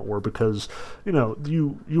them, or because,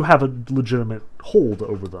 you have a legitimate hold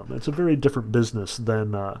over them. It's a very different business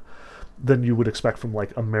than than you would expect from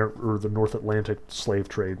like or the North Atlantic slave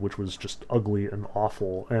trade, which was just ugly and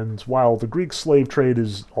awful. And while the Greek slave trade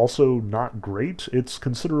is also not great, it's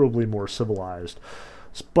considerably more civilized.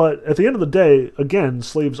 But at the end of the day, again,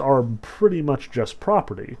 slaves are pretty much just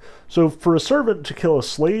property. So for a servant to kill a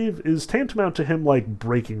slave is tantamount to him like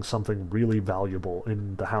breaking something really valuable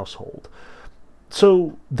in the household.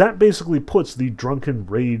 So that basically puts the drunken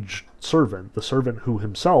rage servant, the servant who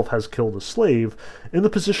himself has killed a slave, in the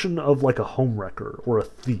position of like a homewrecker or a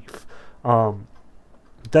thief.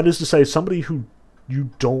 That is to say, somebody who you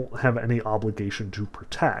don't have any obligation to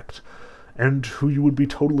protect, and who you would be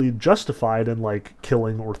totally justified in like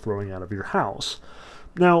killing or throwing out of your house.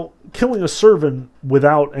 Now, killing a servant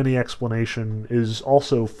without any explanation is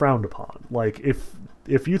also frowned upon. Like,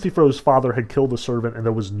 if Euthyphro's father had killed a servant and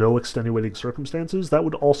there was no extenuating circumstances, that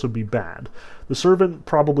would also be bad. The servant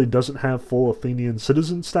probably doesn't have full Athenian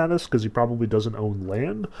citizen status because he probably doesn't own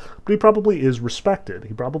land, but he probably is respected.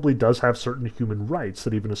 He probably does have certain human rights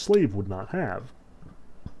that even a slave would not have.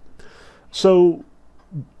 So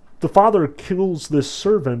the father kills this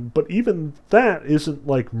servant, but even that isn't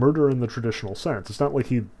like murder in the traditional sense. It's not like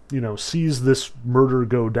he, sees this murder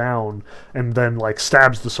go down and then like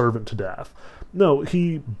stabs the servant to death. No,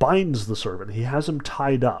 he binds the servant. He has him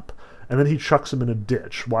tied up, and then he chucks him in a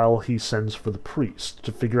ditch while he sends for the priest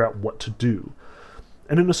to figure out what to do.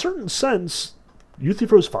 And in a certain sense,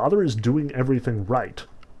 Euthyphro's father is doing everything right.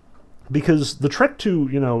 Because the trick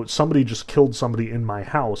to, somebody just killed somebody in my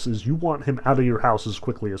house is you want him out of your house as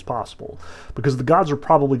quickly as possible. Because the gods are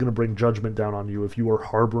probably going to bring judgment down on you if you are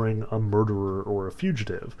harboring a murderer or a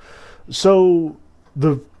fugitive. So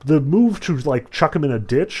the move to, like, chuck him in a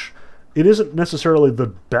ditch, it isn't necessarily the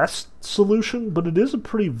best solution, but it is a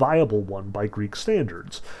pretty viable one by Greek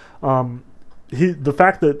standards. The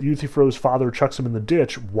fact that Euthyphro's father chucks him in the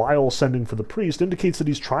ditch while sending for the priest indicates that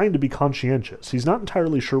he's trying to be conscientious. He's not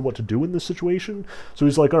entirely sure what to do in this situation, so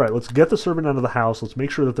he's like, all right, let's get the servant out of the house, let's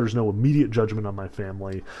make sure that there's no immediate judgment on my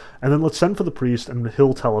family, and then let's send for the priest and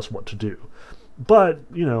he'll tell us what to do. But,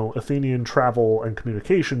 Athenian travel and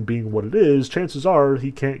communication being what it is, chances are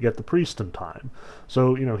he can't get the priest in time.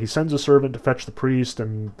 So, he sends a servant to fetch the priest,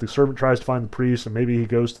 and the servant tries to find the priest, and maybe he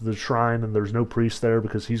goes to the shrine and there's no priest there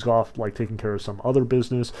because he's off, like, taking care of some other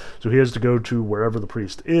business. So he has to go to wherever the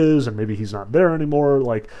priest is, and maybe he's not there anymore.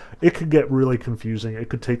 Like, it could get really confusing. It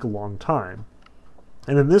could take a long time.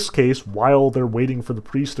 And in this case, while they're waiting for the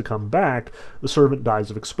priest to come back, the servant dies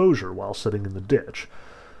of exposure while sitting in the ditch.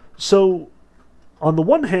 So on the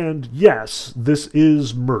one hand, yes, this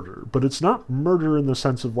is murder, but it's not murder in the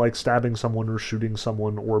sense of, like, stabbing someone or shooting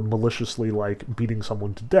someone or maliciously, like, beating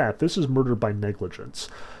someone to death. This is murder by negligence,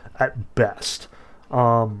 at best.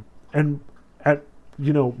 And at,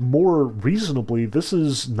 more reasonably, this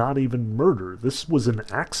is not even murder. This was an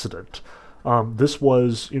accident. This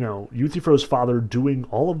was, Euthyphro's father doing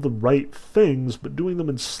all of the right things, but doing them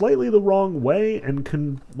in slightly the wrong way, and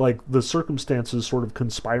the circumstances sort of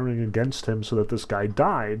conspiring against him so that this guy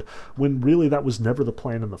died, when really that was never the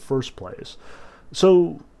plan in the first place.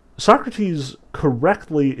 So Socrates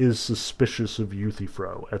correctly is suspicious of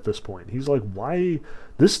Euthyphro at this point. He's like, why?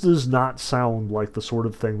 This does not sound like the sort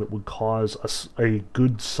of thing that would cause a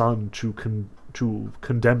good son to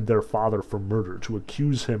condemn their father for murder, to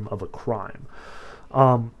accuse him of a crime.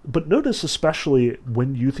 But notice especially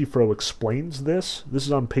when Euthyphro explains this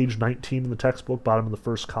is on page 19 in the textbook, bottom of the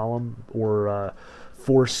first column, or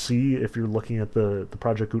 4C if you're looking at the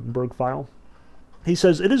Project Gutenberg file. He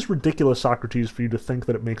says, "It is ridiculous, Socrates, for you to think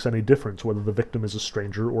that it makes any difference whether the victim is a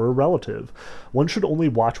stranger or a relative. One should only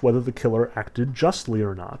watch whether the killer acted justly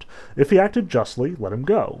or not. If he acted justly, let him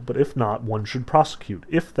go. But if not, one should prosecute,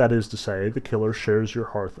 if, that is to say, the killer shares your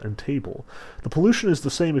hearth and table. The pollution is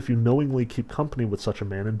the same if you knowingly keep company with such a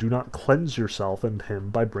man and do not cleanse yourself and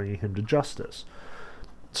him by bringing him to justice."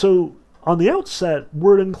 So, on the outset,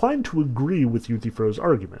 we're inclined to agree with Euthyphro's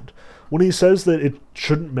argument. When he says that it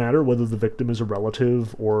shouldn't matter whether the victim is a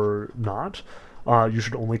relative or not, you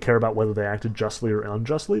should only care about whether they acted justly or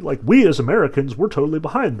unjustly, like, we as Americans, we're totally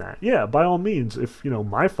behind that. Yeah, by all means, if,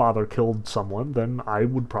 my father killed someone, then I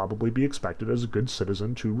would probably be expected as a good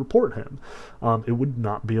citizen to report him. It would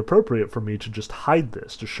not be appropriate for me to just hide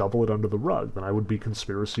this, to shovel it under the rug. Then I would be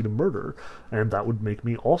conspiracy to murder, and that would make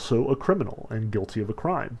me also a criminal and guilty of a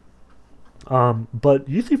crime. But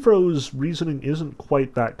Euthyphro's reasoning isn't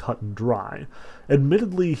quite that cut and dry.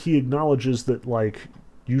 Admittedly, he acknowledges that,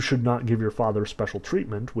 you should not give your father special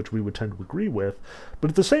treatment, which we would tend to agree with, but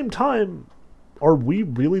at the same time, are we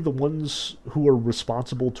really the ones who are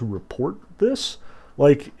responsible to report this?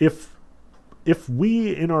 If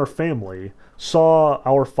we in our family saw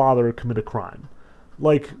our father commit a crime,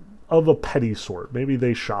 of a petty sort. Maybe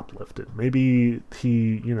they shoplifted. Maybe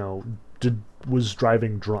he, was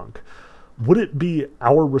driving drunk. Would it be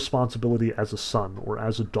our responsibility as a son or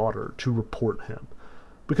as a daughter to report him?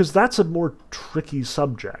 Because that's a more tricky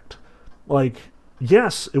subject. Like,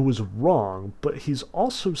 yes, it was wrong, but he's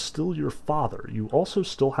also still your father. You also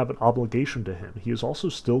still have an obligation to him. He is also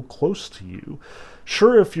still close to you.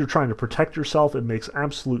 Sure, if you're trying to protect yourself, it makes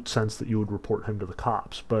absolute sense that you would report him to the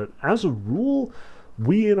cops. But as a rule,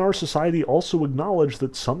 we in our society also acknowledge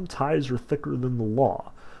that some ties are thicker than the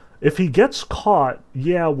law. If he gets caught,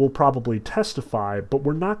 yeah, we'll probably testify, but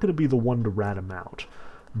we're not going to be the one to rat him out.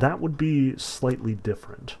 That would be slightly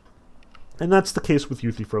different. And that's the case with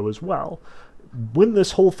Euthyphro as well. When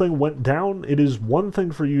this whole thing went down, it is one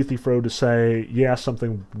thing for Euthyphro to say, yeah,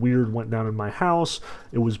 something weird went down in my house,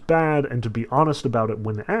 it was bad, and to be honest about it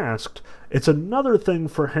when asked. It's another thing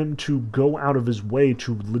for him to go out of his way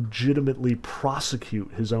to legitimately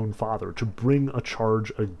prosecute his own father, to bring a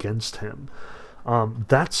charge against him.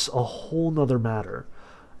 That's a whole nother matter.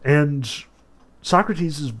 And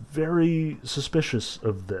Socrates is very suspicious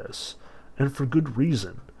of this, and for good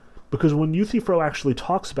reason. Because when Euthyphro actually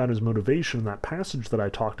talks about his motivation in that passage that I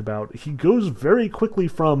talked about, he goes very quickly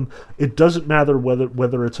from, it doesn't matter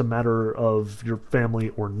whether it's a matter of your family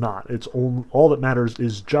or not. It's all that matters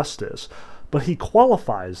is justice. But he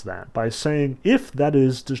qualifies that by saying, if that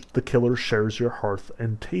is, the killer shares your hearth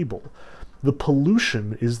and table. The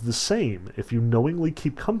pollution is the same if you knowingly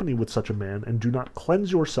keep company with such a man and do not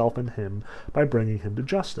cleanse yourself and him by bringing him to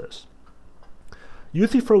justice.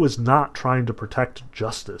 Euthyphro is not trying to protect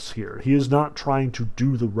justice here. He is not trying to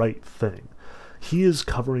do the right thing. He is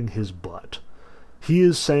covering his butt. He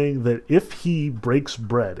is saying that if he breaks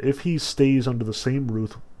bread, if he stays under the same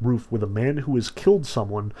roof with a man who has killed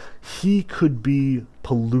someone, he could be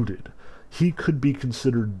polluted. He could be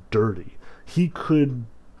considered dirty. He could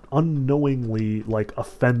unknowingly,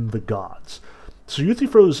 offend the gods. So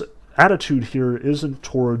Euthyphro's attitude here isn't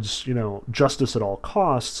towards, justice at all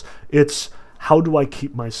costs. It's, how do I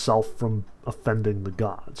keep myself from offending the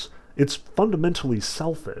gods? It's fundamentally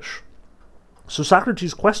selfish. So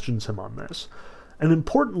Socrates questions him on this. And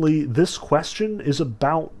importantly, this question is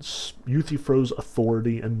about Euthyphro's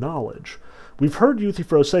authority and knowledge. We've heard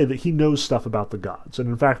Euthyphro say that he knows stuff about the gods, and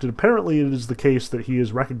in fact, apparently it is the case that he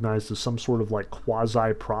is recognized as some sort of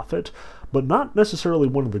quasi-prophet, but not necessarily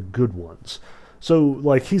one of the good ones. So,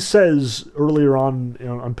 he says earlier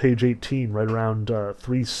on page 18, right around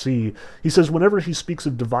 3c, he says, whenever he speaks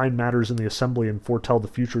of divine matters in the assembly and foretell the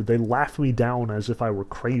future, they laugh me down as if I were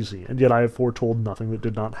crazy, and yet I have foretold nothing that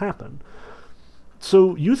did not happen.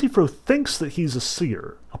 So Euthyphro thinks that he's a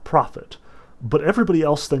seer, a prophet, but everybody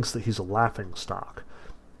else thinks that he's a laughingstock.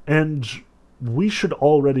 And we should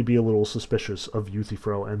already be a little suspicious of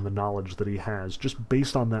Euthyphro and the knowledge that he has, just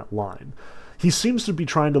based on that line. He seems to be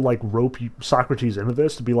trying to rope Socrates into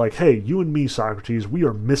this, to be like, hey, you and me, Socrates, we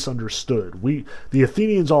are misunderstood. The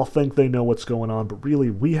Athenians all think they know what's going on, but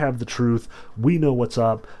really we have the truth, we know what's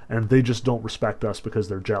up, and they just don't respect us because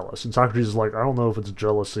they're jealous. And Socrates is like, I don't know if it's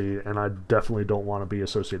jealousy, and I definitely don't want to be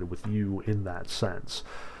associated with you in that sense.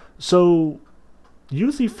 So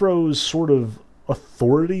Euthyphro's sort of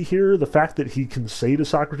authority here, the fact that he can say to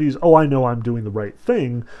Socrates, oh, I know I'm doing the right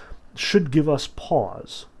thing, should give us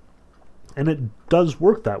pause. And it does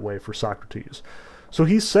work that way for Socrates. So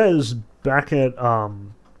he says, back at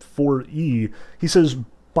 4e, he says,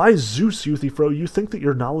 by Zeus, Euthyphro, you think that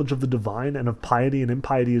your knowledge of the divine and of piety and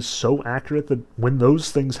impiety is so accurate that when those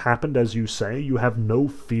things happened, as you say, you have no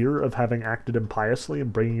fear of having acted impiously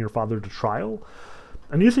and bringing your father to trial?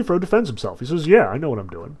 And Euthyphro defends himself. He says, yeah, I know what I'm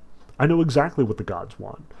doing. I know exactly what the gods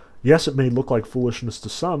want. Yes, it may look like foolishness to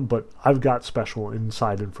some, but I've got special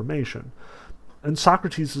inside information. And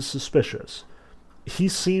Socrates is suspicious. He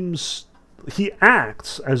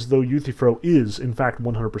acts as though Euthyphro is, in fact,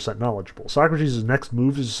 100% knowledgeable. Socrates' next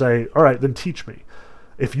move is to say, all right, then teach me.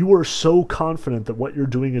 If you are so confident that what you're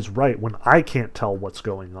doing is right when I can't tell what's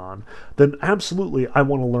going on, then absolutely I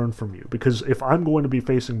want to learn from you. Because if I'm going to be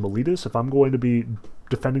facing Miletus, if I'm going to be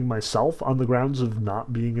defending myself on the grounds of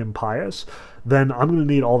not being impious, then I'm going to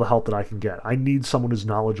need all the help that I can get. I need someone as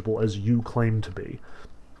knowledgeable as you claim to be.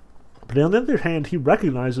 But on the other hand, he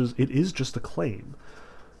recognizes it is just a claim.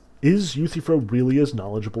 Is Euthyphro really as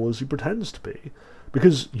knowledgeable as he pretends to be?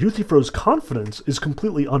 Because Euthyphro's confidence is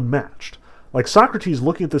completely unmatched. Socrates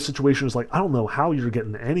looking at this situation is like, I don't know how you're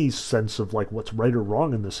getting any sense of what's right or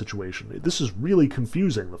wrong in this situation. This is really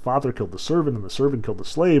confusing. The father killed the servant and the servant killed the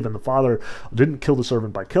slave, and the father didn't kill the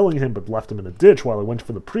servant by killing him but left him in a ditch while he went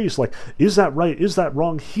for the priest. Is that right? Is that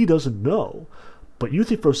wrong? He doesn't know. But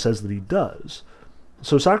Euthyphro says that he does.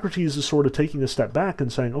 So Socrates is sort of taking a step back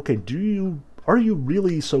and saying, okay, are you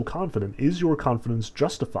really so confident? Is your confidence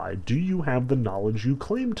justified? Do you have the knowledge you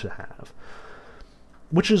claim to have?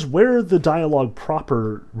 Which is where the dialogue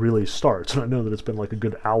proper really starts. And I know that it's been like a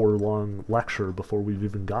good hour-long lecture before we've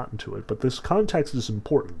even gotten to it, but this context is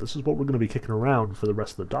important. This is what we're going to be kicking around for the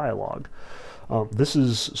rest of the dialogue. This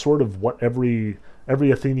is sort of what every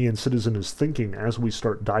Athenian citizen is thinking as we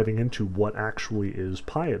start diving into what actually is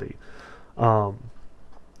piety.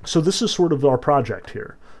 So this is sort of our project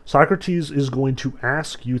here. Socrates is going to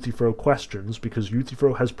ask Euthyphro questions because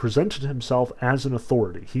Euthyphro has presented himself as an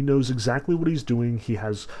authority. He knows exactly what he's doing. He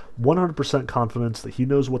has 100% confidence that he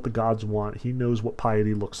knows what the gods want. He knows what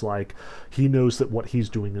piety looks like. He knows that what he's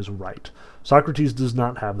doing is right. Socrates does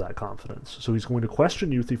not have that confidence. So he's going to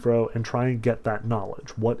question Euthyphro and try and get that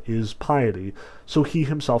knowledge. What is piety? So he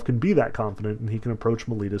himself can be that confident and he can approach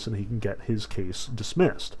Meletus and he can get his case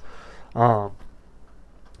dismissed.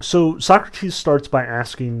 So Socrates starts by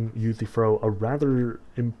asking Euthyphro a rather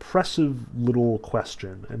impressive little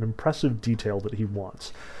question, an impressive detail that he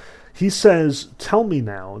wants. He says, tell me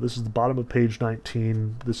now, this is the bottom of page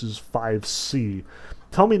 19, this is 5c,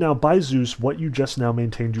 tell me now, by Zeus, what you just now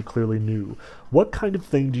maintained you clearly knew. What kind of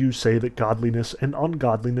thing do you say that godliness and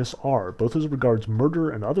ungodliness are, both as regards murder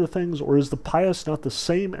and other things, or is the pious not the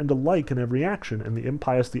same and alike in every action, and the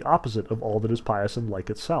impious the opposite of all that is pious and like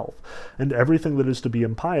itself? And everything that is to be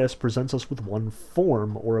impious presents us with one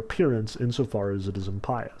form or appearance insofar as it is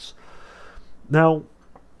impious. Now,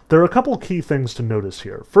 there are a couple key things to notice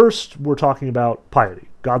here. First, we're talking about piety.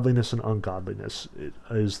 Godliness and ungodliness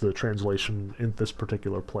is the translation in this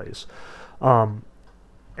particular place. And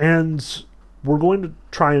we're going to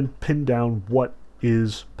try and pin down what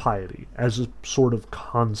is piety as a sort of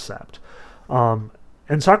concept. And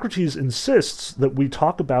Socrates insists that we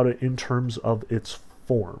talk about it in terms of its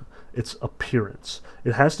form, its appearance.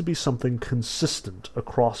 It has to be something consistent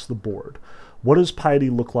across the board. What does piety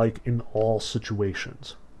look like in all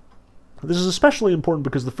situations? This is especially important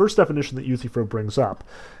because the first definition that Euthyphro brings up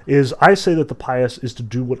is, I say that the pious is to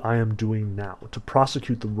do what I am doing now, to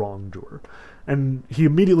prosecute the wrongdoer. And he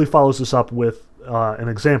immediately follows this up with an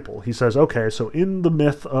example. He says, okay, so in the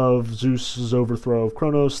myth of Zeus's overthrow of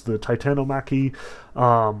Kronos, the Titanomachy,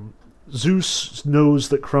 Zeus knows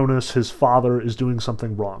that Cronus, his father, is doing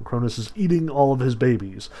something wrong. Cronus is eating all of his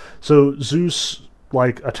babies. So Zeus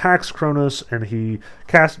attacks Cronus and he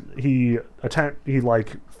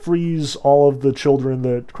frees all of the children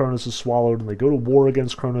that Cronus has swallowed, and they go to war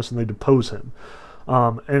against Cronus and they depose him.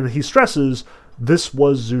 And he stresses this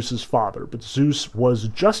was Zeus's father, but Zeus was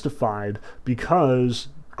justified because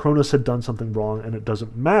Cronus had done something wrong, and it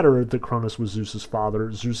doesn't matter that Cronus was Zeus's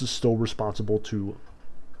father. Zeus is still responsible to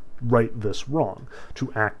right this wrong,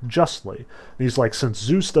 to act justly. And he's like, since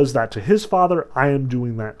Zeus does that to his father, I am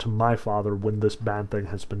doing that to my father when this bad thing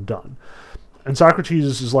has been done. And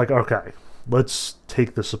Socrates is like, okay, let's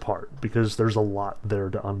take this apart, because there's a lot there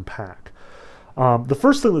to unpack. The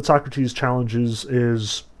first thing that Socrates challenges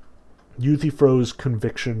is Euthyphro's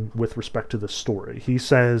conviction with respect to this story. He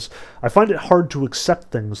says, I find it hard to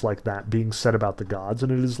accept things like that being said about the gods,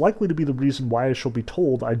 and it is likely to be the reason why I shall be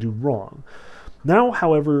told I do wrong. Now,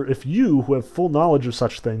 however, if you, who have full knowledge of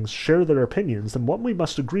such things, share their opinions, then we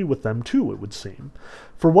must agree with them too, it would seem.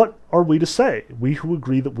 For what are we to say, we who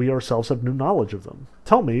agree that we ourselves have no knowledge of them?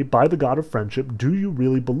 Tell me, by the god of friendship, do you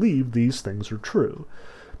really believe these things are true?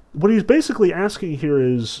 What he's basically asking here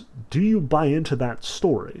is, do you buy into that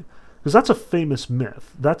story? Because that's a famous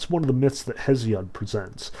myth. That's one of the myths that Hesiod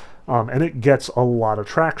presents. And it gets a lot of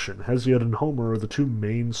traction. Hesiod and Homer are the two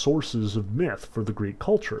main sources of myth for the Greek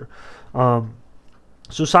culture.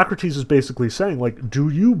 So Socrates is basically saying, do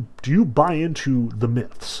you buy into the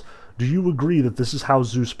myths? Do you agree that this is how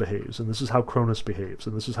Zeus behaves, and this is how Cronus behaves,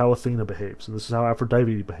 and this is how Athena behaves, and this is how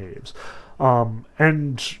Aphrodite behaves?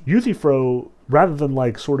 And Euthyphro, rather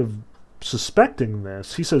than sort of suspecting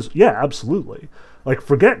this, he says, yeah, absolutely.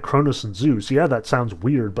 Forget Cronus and Zeus. Yeah, that sounds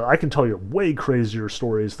weird, but I can tell you way crazier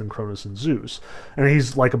stories than Cronus and Zeus. And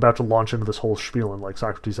he's about to launch into this whole spiel, and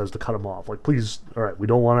Socrates has to cut him off. Please, all right, we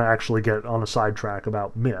don't want to actually get on a sidetrack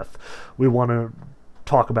about myth. We want to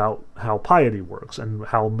talk about how piety works, and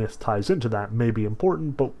how myth ties into that may be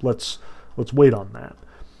important, but let's wait on that.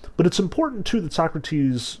 But it's important too that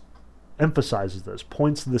Socrates emphasizes this,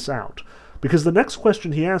 points this out, because the next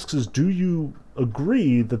question he asks is, do you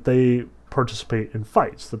agree that they participate in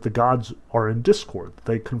fights, that the gods are in discord, that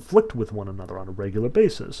they conflict with one another on a regular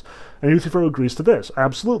basis? And Euthyphro agrees to this.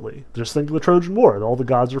 Absolutely. Just think of the Trojan War. All the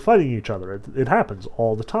gods are fighting each other. It happens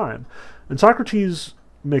all the time. And Socrates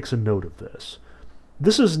makes a note of this.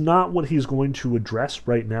 This is not what he's going to address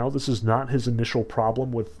right now. This is not his initial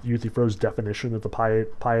problem with Euthyphro's definition that the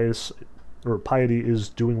piety is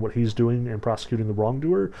doing what he's doing and prosecuting the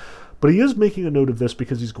wrongdoer. But he is making a note of this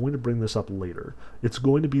because he's going to bring this up later. It's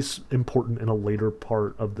going to be important in a later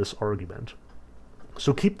part of this argument.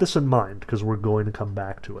 So keep this in mind, because we're going to come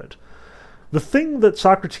back to it. The thing that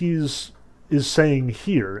Socrates is saying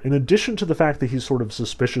here, in addition to the fact that he's sort of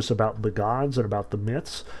suspicious about the gods and about the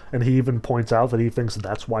myths, and he even points out that he thinks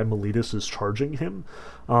that's why Meletus is charging him,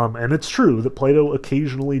 and it's true that Plato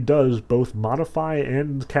occasionally does both modify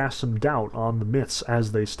and cast some doubt on the myths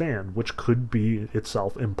as they stand, which could be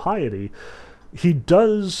itself impiety.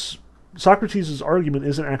 Socrates' argument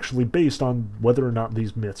isn't actually based on whether or not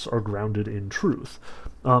these myths are grounded in truth.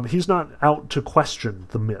 He's not out to question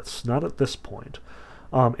the myths, not at this point.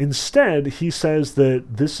 Instead, he says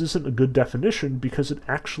that this isn't a good definition because it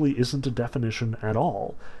actually isn't a definition at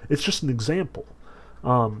all. It's just an example.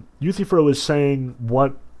 Euthyphro is saying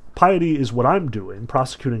what piety is what I'm doing,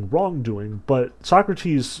 prosecuting wrongdoing, but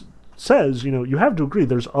Socrates says, you have to agree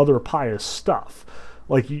there's other pious stuff.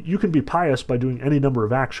 Like, you can be pious by doing any number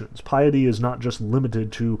of actions. Piety is not just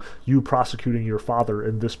limited to you prosecuting your father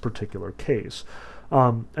in this particular case.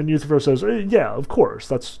 And Euthyphro says, yeah, of course,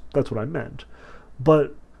 that's what I meant.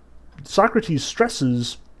 But Socrates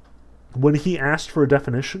stresses, when he asked for a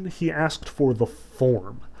definition, he asked for the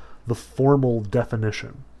form, the formal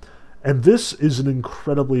definition. And this is an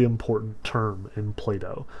incredibly important term in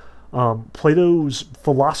Plato. Plato's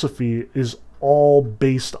philosophy is all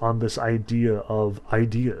based on this idea of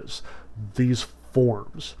ideas, these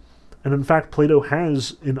forms. And in fact, Plato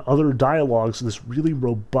has, in other dialogues, this really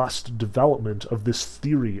robust development of this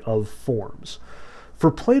theory of forms.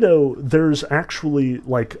 For Plato, there's actually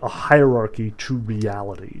like a hierarchy to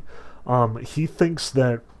reality. He thinks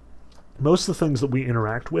that most of the things that we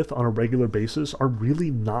interact with on a regular basis are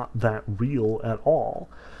really not that real at all.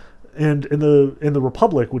 And in the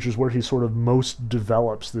Republic, which is where he sort of most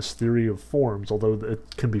develops this theory of forms, although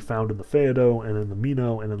it can be found in the Phaedo and in the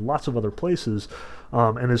Meno and in lots of other places,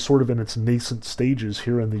 and is sort of in its nascent stages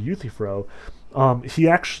here in the Euthyphro,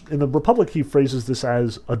 in the Republic he phrases this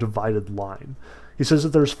as a divided line. He says that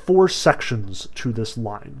there's 4 sections to this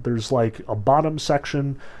line. There's like a bottom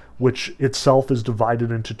section, which itself is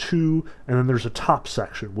divided into 2, and then there's a top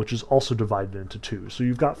section, which is also divided into 2. So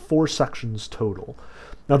you've got 4 sections total.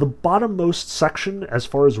 Now, the bottommost section, as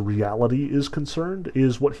far as reality is concerned,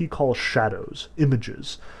 is what he calls shadows,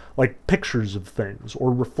 images, like pictures of things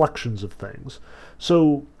or reflections of things.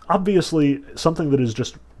 So, obviously, something that is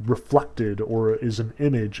just reflected or is an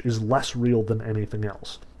image is less real than anything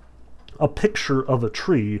else. A picture of a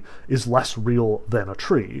tree is less real than a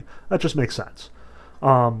tree. That just makes sense.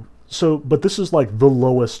 But this is like the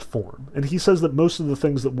lowest form. And he says that most of the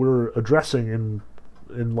things that we're addressing in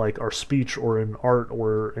like our speech or in art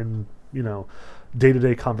or in,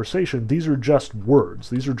 day-to-day conversation, these are just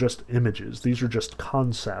words. These are just images. These are just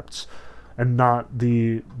concepts, and not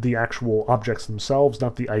the actual objects themselves,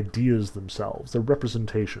 not the ideas themselves. They're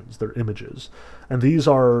representations. They're images. And these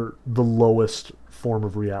are the lowest form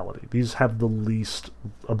of reality. These have the least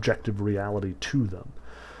objective reality to them.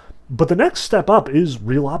 But the next step up is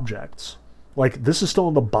real objects. Like, this is still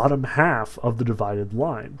in the bottom half of the divided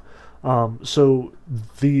line. So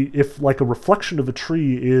if like a reflection of a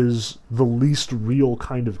tree is the least real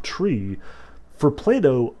kind of tree, for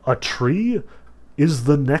Plato, a tree is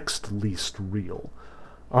the next least real.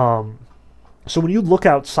 So when you look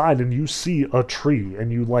outside and you see a tree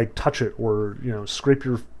and you like touch it or, scrape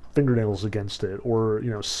your fingernails against it or,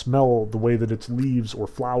 smell the way that its leaves or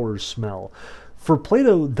flowers smell, for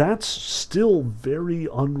Plato, that's still very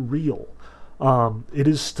unreal. It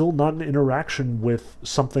is still not an interaction with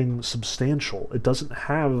something substantial. It doesn't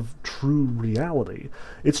have true reality.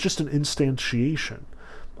 It's just an instantiation.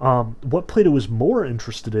 What Plato is more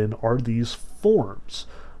interested in are these forms.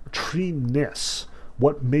 Tree-ness.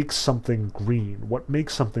 What makes something green? What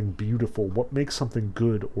makes something beautiful? What makes something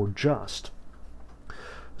good or just?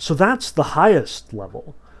 So that's the highest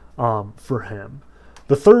level for him.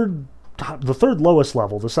 The third lowest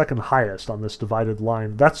level, the second highest on this divided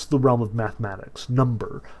line, that's the realm of mathematics,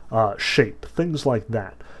 number, shape, things like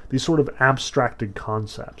that. These sort of abstracted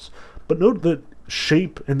concepts. But note that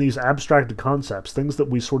shape and these abstracted concepts, things that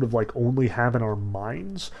we sort of like only have in our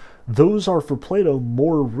minds, those are for Plato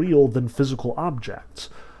more real than physical objects.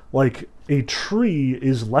 Like, a tree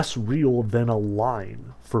is less real than a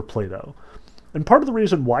line for Plato. And part of the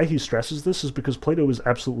reason why he stresses this is because Plato is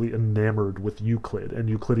absolutely enamored with Euclid and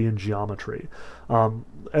Euclidean geometry.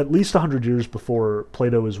 At least 100 years before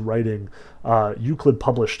Plato is writing, Euclid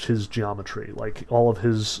published his geometry, like all of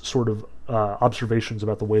his sort of observations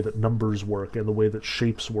about the way that numbers work and the way that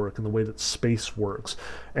shapes work and the way that space works.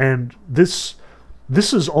 And this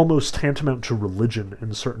is almost tantamount to religion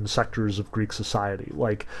in certain sectors of Greek society.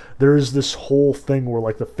 Like, there is this whole thing where,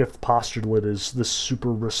 like, the fifth postulate is this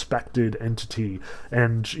super respected entity,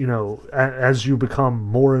 and, you know, as you become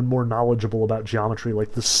more and more knowledgeable about geometry,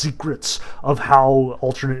 like, the secrets of how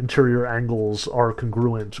alternate interior angles are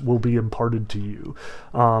congruent will be imparted to you.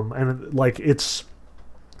 And, like, it's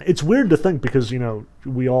weird to think because, you know,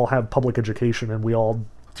 we all have public education and we all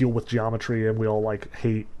deal with geometry and we all like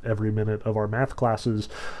hate every minute of our math classes,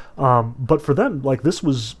 but for them, like, this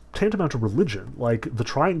was tantamount to religion. Like, the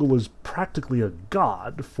triangle is practically a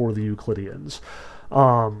god for the Euclideans,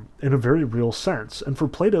 in a very real sense. And for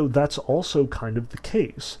Plato, that's also kind of the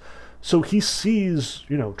case. So he sees,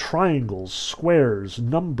 you know, triangles, squares,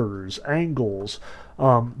 numbers, angles.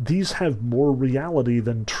 These have more reality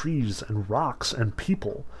than trees and rocks and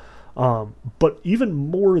people. But even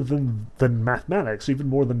more than mathematics, even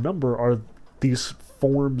more than number, are these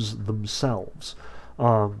forms themselves.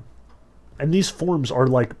 And these forms are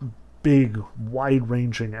like big,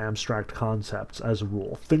 wide-ranging abstract concepts as a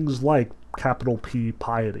rule. Things like capital P,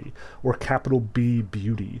 piety, or capital B,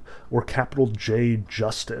 beauty, or capital J,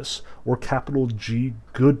 justice, or capital G,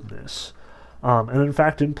 goodness. And in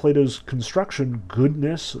fact, in Plato's construction,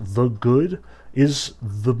 goodness, the good, is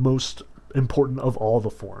the most important of all the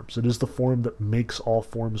forms. It is the form that makes all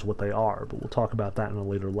forms what they are, but we'll talk about that in a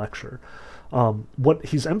later lecture. What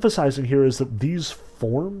he's emphasizing here is that these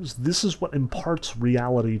forms, this is what imparts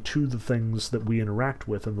reality to the things that we interact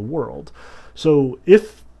with in the world. So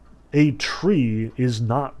if a tree is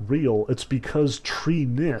not real, it's because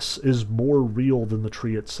tree-ness is more real than the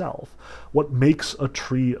tree itself. What makes a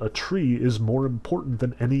tree is more important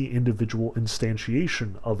than any individual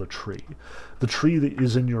instantiation of a tree. The tree that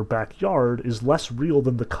is in your backyard is less real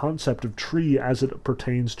than the concept of tree as it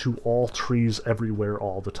pertains to all trees everywhere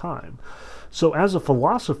all the time. So as a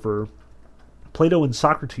philosopher, Plato and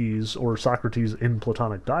Socrates, or Socrates in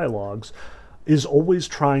Platonic dialogues, is always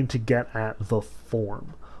trying to get at the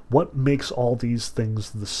form. What makes all these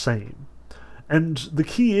things the same? And the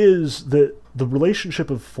key is that the relationship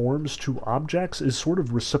of forms to objects is sort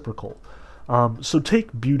of reciprocal. So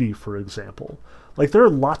take beauty, for example. Like, there are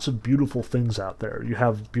lots of beautiful things out there. You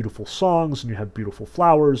have beautiful songs, and you have beautiful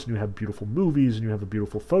flowers, and you have beautiful movies, and you have a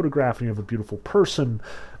beautiful photograph, and you have a beautiful person.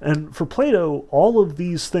 And for Plato, all of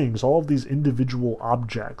these things, all of these individual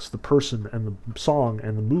objects, the person and the song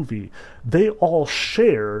and the movie, they all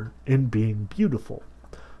share in being beautiful.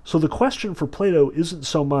 So the question for Plato isn't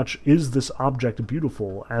so much, is this object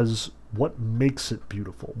beautiful, as what makes it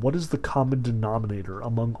beautiful? What is the common denominator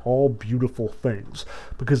among all beautiful things?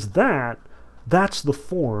 Because that's the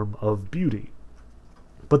form of beauty.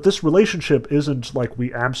 But this relationship isn't like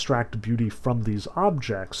we abstract beauty from these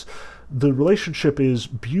objects. The relationship is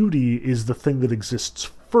beauty is the thing that exists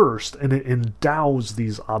first, and it endows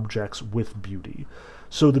these objects with beauty.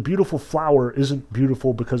 So the beautiful flower isn't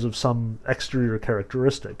beautiful because of some exterior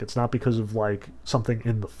characteristic. It's not because of, like, something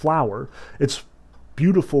in the flower. It's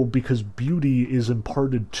beautiful because beauty is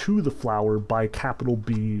imparted to the flower by capital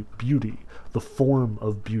B, beauty, the form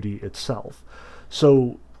of beauty itself.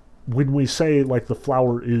 So when we say, like, the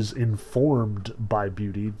flower is informed by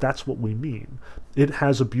beauty, that's what we mean. It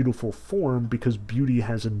has a beautiful form because beauty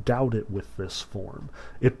has endowed it with this form.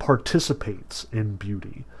 It participates in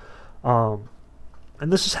beauty.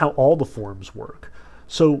 And this is how all the forms work.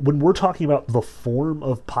 So when we're talking about the form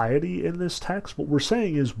of piety in this text, what we're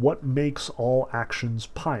saying is what makes all actions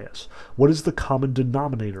pious? What is the common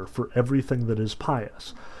denominator for everything that is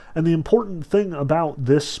pious? And the important thing about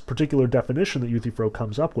this particular definition that Euthyphro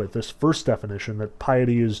comes up with, this first definition, that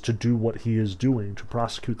piety is to do what he is doing, to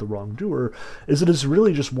prosecute the wrongdoer, is it is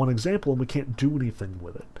really just one example and we can't do anything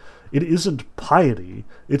with it. It isn't piety,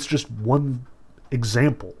 it's just one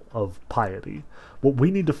example of piety. What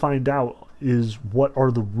we need to find out is what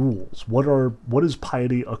are the rules? What is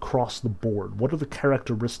piety across the board? What are the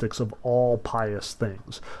characteristics of all pious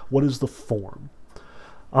things? What is the form?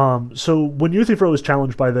 So when Euthyphro is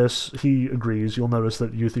challenged by this, he agrees. You'll notice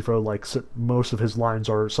that Euthyphro, like, most of his lines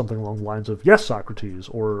are something along the lines of, yes, Socrates,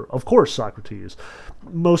 or of course, Socrates.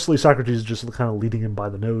 Mostly Socrates is just kind of leading him by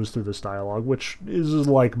the nose through this dialogue, which is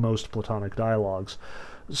like most Platonic dialogues.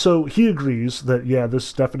 So he agrees that, yeah,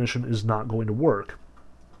 this definition is not going to work.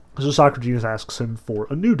 So Socrates asks him for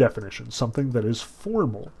a new definition, something that is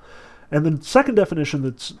formal. And the second definition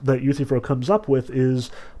that Euthyphro comes up with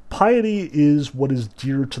is piety is what is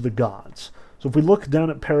dear to the gods. So if we look down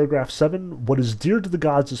at paragraph 7, what is dear to the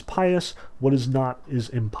gods is pious, what is not is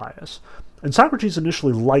impious. And Socrates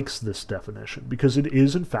initially likes this definition because it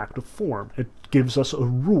is in fact a form. It gives us a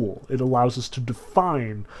rule. It allows us to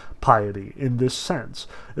define piety in this sense.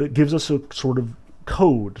 It gives us a sort of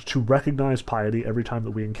code to recognize piety every time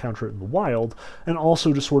that we encounter it in the wild, and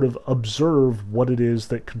also to sort of observe what it is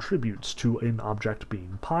that contributes to an object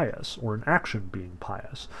being pious, or an action being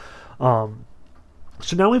pious.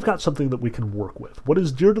 So now we've got something that we can work with. What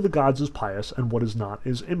is dear to the gods is pious, and what is not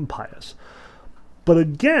is impious. But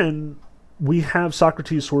again, we have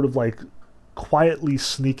Socrates sort of like quietly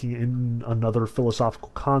sneaking in another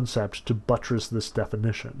philosophical concept to buttress this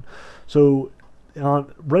definition. So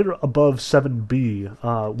right above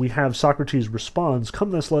 7b, we have Socrates responds, Come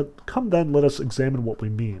then, let us examine what we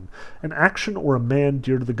mean. An action or a man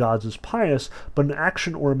dear to the gods is pious, but an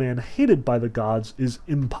action or a man hated by the gods is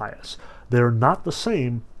impious. They are not the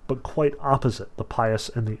same, but quite opposite, the pious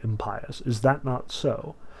and the impious. Is that not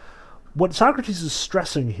so? What Socrates is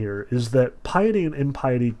stressing here is that piety and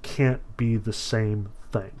impiety can't be the same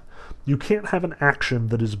thing. You can't have an action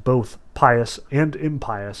that is both pious and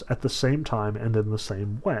impious at the same time and in the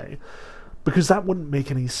same way, because that wouldn't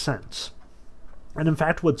make any sense. And in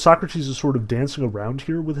fact, what Socrates is sort of dancing around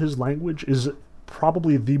here with his language is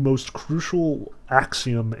probably the most crucial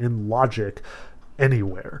axiom in logic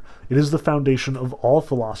anywhere. It is the foundation of all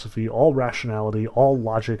philosophy, all rationality, all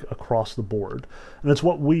logic across the board. And it's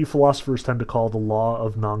what we philosophers tend to call the law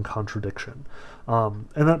of non-contradiction. And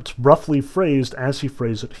that's roughly phrased as he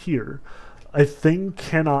phrased it here. A thing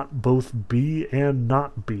cannot both be and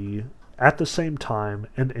not be at the same time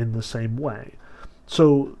and in the same way.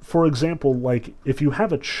 So, for example, like if you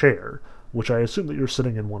have a chair, which I assume that you're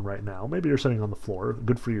sitting in one right now. Maybe you're sitting on the floor.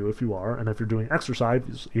 Good for you if you are. And if you're doing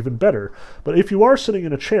exercise, even better. But if you are sitting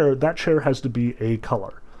in a chair, that chair has to be a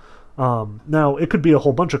color. Now, it could be a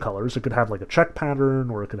whole bunch of colors. It could have like a check pattern,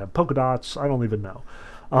 or it could have polka dots. I don't even know.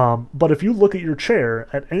 But if you look at your chair,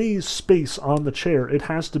 at any space on the chair, it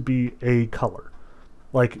has to be a color.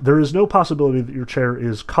 Like, there is no possibility that your chair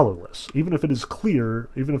is colorless. Even if it is clear,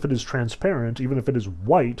 even if it is transparent, even if it is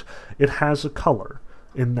white, it has a color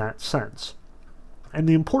in that sense. And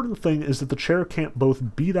the important thing is that the chair can't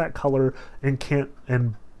both be that color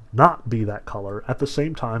and not be that color at the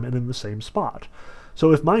same time and in the same spot.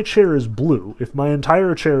 So if my chair is blue, if my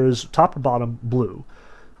entire chair is top to bottom blue,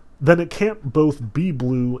 then it can't both be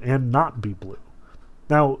blue and not be blue.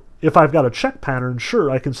 Now, if I've got a check pattern,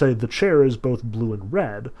 sure, I can say the chair is both blue and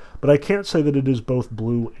red, but I can't say that it is both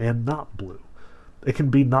blue and not blue. It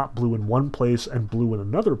can be not blue in one place and blue in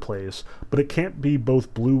another place, but it can't be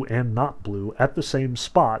both blue and not blue at the same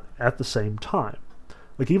spot at the same time.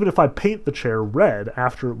 Like, even if I paint the chair red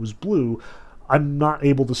after it was blue, I'm not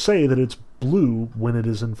able to say that it's blue when it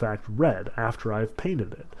is in fact red after I've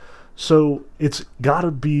painted it. So it's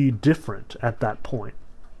gotta be different at that point.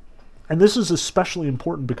 And this is especially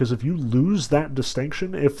important because if you lose that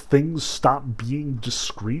distinction, if things stop being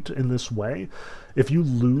discrete in this way, if you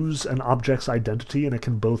lose an object's identity and it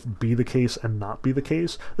can both be the case and not be the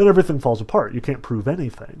case, then everything falls apart. You can't prove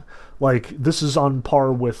anything. Like, this is on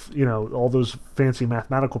par with, all those fancy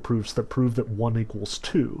mathematical proofs that prove that 1 equals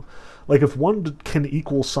 2. Like, if 1 can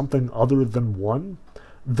equal something other than 1,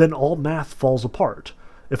 then all math falls apart.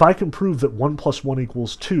 If I can prove that 1 plus 1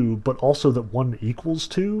 equals 2, but also that 1 equals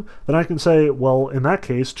 2, then I can say, well, in that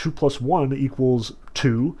case, 2 plus 1 equals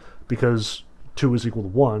 2, because 2 is equal to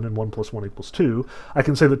 1, and 1 plus 1 equals 2. I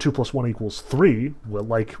can say that 2 plus 1 equals 3, well,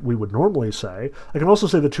 like we would normally say. I can also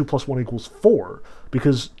say that 2 plus 1 equals 4,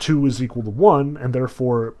 because 2 is equal to 1, and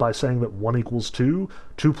therefore, by saying that 1 equals 2,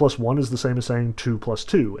 2 plus 1 is the same as saying 2 plus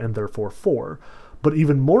 2, and therefore 4. But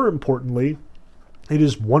even more importantly, it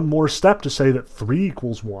is one more step to say that 3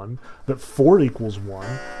 equals 1, that 4 equals 1,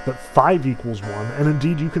 that 5 equals 1, and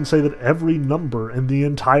indeed you can say that every number in the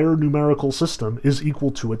entire numerical system is equal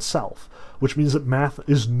to itself, which means that math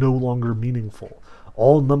is no longer meaningful.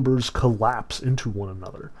 All numbers collapse into one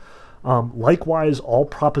another. Likewise, all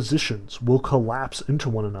propositions will collapse into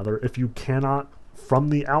one another if you cannot,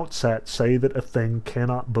 from the outset, say that a thing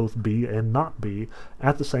cannot both be and not be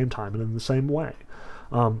at the same time and in the same way.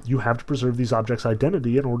 You have to preserve these objects'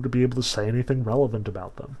 identity in order to be able to say anything relevant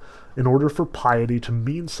about them. In order for piety to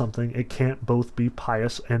mean something, it can't both be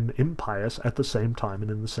pious and impious at the same time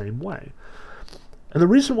and in the same way. And the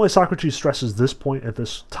reason why Socrates stresses this point at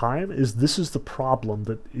this time is this is the problem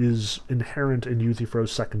that is inherent in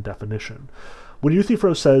Euthyphro's second definition. When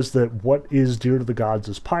Euthyphro says that what is dear to the gods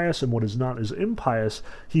is pious and what is not is impious,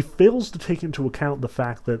 he fails to take into account the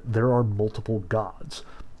fact that there are multiple gods.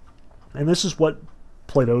 And this is what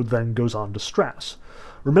Plato then goes on to stress.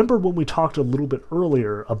 Remember when we talked a little bit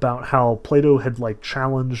earlier about how Plato had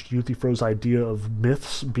challenged Euthyphro's idea of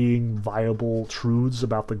myths being viable truths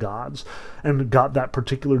about the gods, and got that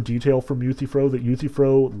particular detail from Euthyphro, that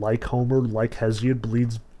Euthyphro, like Homer, like Hesiod,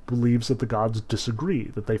 believes that the gods disagree,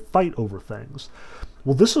 that they fight over things.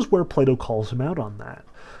 Well, this is where Plato calls him out on that.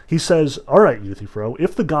 He says, all right, Euthyphro,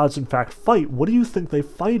 if the gods in fact fight, what do you think they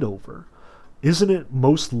fight over? Isn't it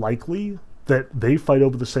most likely that they fight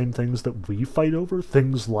over the same things that we fight over?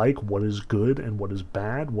 Things like what is good and what is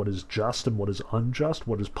bad, what is just and what is unjust,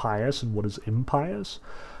 what is pious and what is impious?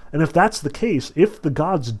 And if that's the case, if the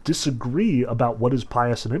gods disagree about what is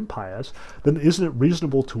pious and impious, then isn't it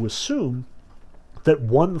reasonable to assume that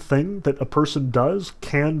one thing that a person does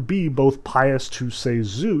can be both pious to, say,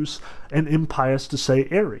 Zeus, and impious to, say,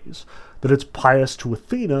 Ares? That it's pious to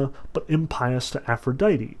Athena, but impious to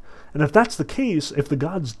Aphrodite. And if that's the case, if the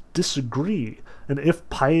gods disagree, and if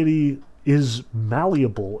piety is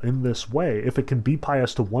malleable in this way, if it can be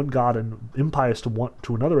pious to one god and impious to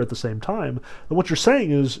another at the same time, then what you're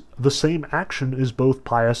saying is the same action is both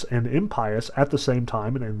pious and impious at the same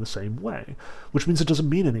time and in the same way, which means it doesn't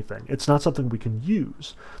mean anything. It's not something we can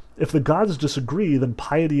use. If the gods disagree, then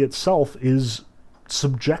piety itself is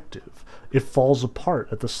subjective. It falls apart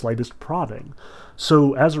at the slightest prodding.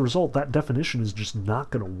 So as a result, that definition is just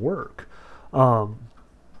not going to work.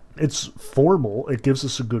 It's formal, it gives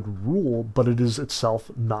us a good rule, but it is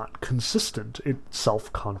itself not consistent. It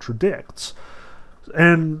self-contradicts.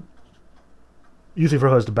 And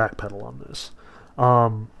Euthyphro has to backpedal on this.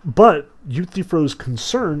 But Euthyphro's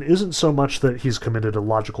concern isn't so much that he's committed a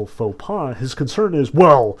logical faux pas. His concern is,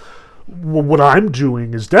 well, what I'm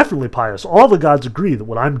doing is definitely pious. All the gods agree that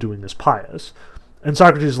what I'm doing is pious. And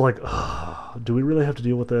Socrates is like, do we really have to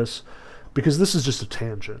deal with this? Because this is just a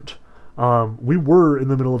tangent. We were in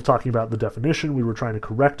the middle of talking about the definition. We were trying to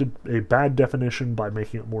correct a bad definition by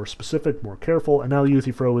making it more specific, more careful, and now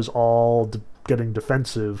Euthyphro is all getting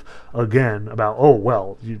defensive again about, oh,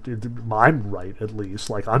 well, I'm right at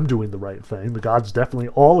least. I'm doing the right thing. The gods definitely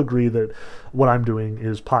all agree that what I'm doing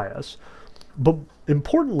is pious. But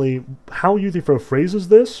importantly, how Euthyphro phrases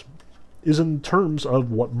this is in terms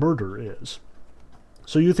of what murder is.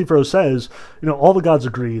 So Euthyphro says, all the gods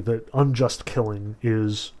agree that unjust killing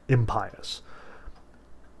is impious.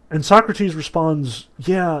 And Socrates responds,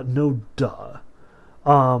 yeah, no, duh.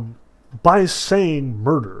 By saying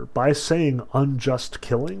murder, by saying unjust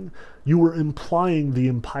killing, you were implying the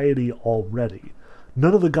impiety already.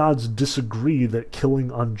 None of the gods disagree that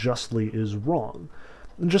killing unjustly is wrong.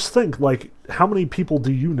 And just think, how many people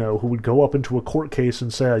do you know who would go up into a court case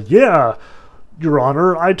and say, yeah, Your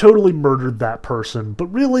Honor, I totally murdered that person. But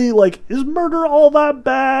really, is murder all that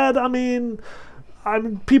bad? I mean,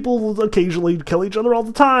 people occasionally kill each other all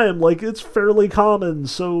the time. It's fairly common.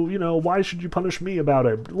 So, why should you punish me about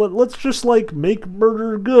it? Let's just, make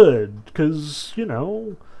murder good. Because,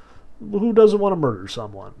 who doesn't want to murder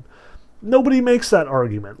someone? Nobody makes that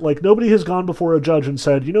argument. Nobody has gone before a judge and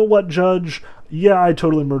said, you know what, judge? Yeah, I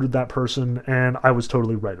totally murdered that person, and I was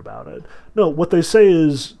totally right about it. No, what they say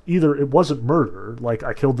is either it wasn't murder,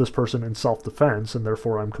 I killed this person in self-defense, and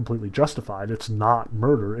therefore I'm completely justified. It's not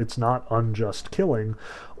murder. It's not unjust killing.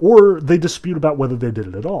 Or they dispute about whether they did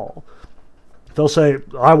it at all. They'll say,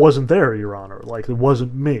 I wasn't there, Your Honor. It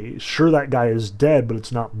wasn't me. Sure, that guy is dead, but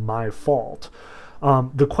it's not my fault.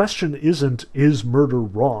 The question isn't, is murder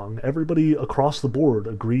wrong? Everybody across the board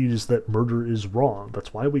agrees that murder is wrong.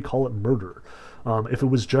 That's why we call it murder. If it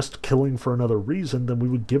was just killing for another reason, then we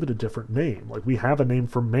would give it a different name. We have a name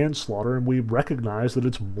for manslaughter, and we recognize that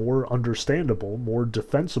it's more understandable, more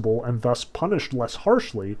defensible, and thus punished less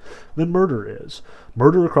harshly than murder is.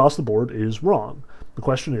 Murder across the board is wrong. The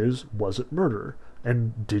question is, was it murder?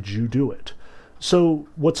 And did you do it? So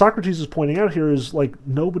what Socrates is pointing out here is,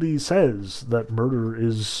 nobody says that murder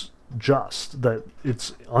is just, that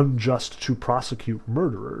it's unjust to prosecute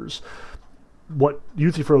murderers. What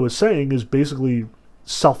Euthyphro is saying is basically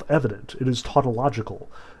self-evident. It is tautological.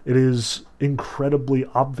 It is incredibly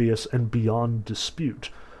obvious and beyond dispute.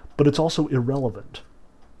 But it's also irrelevant.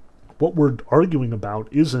 What we're arguing about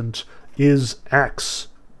isn't, is X,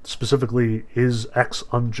 specifically, is X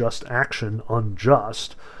unjust action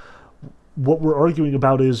unjust? What we're arguing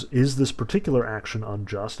about is this particular action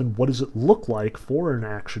unjust, and what does it look like for an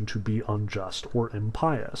action to be unjust or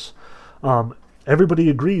impious? Everybody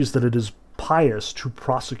agrees that it is pious to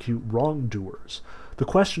prosecute wrongdoers. The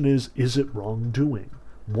question is it wrongdoing?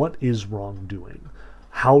 What is wrongdoing?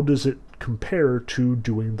 How does it compare to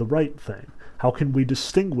doing the right thing? How can we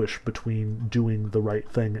distinguish between doing the right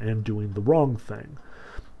thing and doing the wrong thing?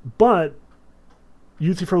 But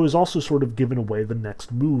Euthyphro is also sort of given away the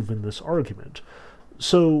next move in this argument.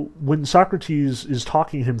 So when Socrates is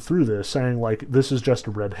talking him through this, saying like, this is just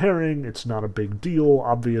a red herring, it's not a big deal,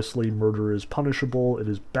 obviously murder is punishable, it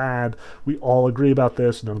is bad, we all agree about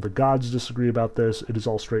this, none of the gods disagree about this, it is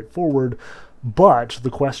all straightforward, but the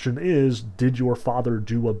question is, did your father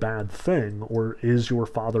do a bad thing, or is your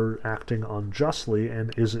father acting unjustly,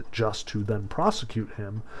 and is it just to then prosecute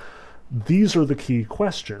him? These are the key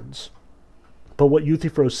questions. But what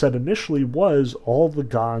Euthyphro said initially was, all the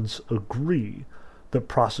gods agree that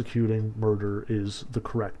prosecuting murder is the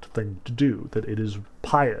correct thing to do, that it is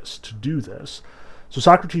pious to do this. So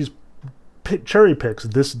Socrates cherry picks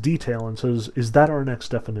this detail and says, is that our next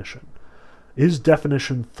definition? Is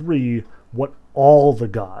definition 3 what all the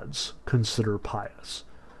gods consider pious?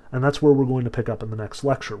 And that's where we're going to pick up in the next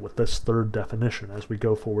lecture with this third definition as we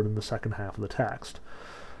go forward in the second half of the text.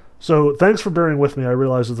 So thanks for bearing with me. I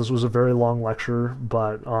realize that this was a very long lecture,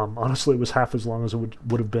 but honestly it was half as long as it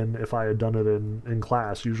would have been if I had done it in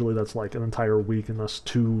class. Usually that's like an entire week and thus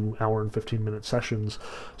 2 hour and 15-minute sessions.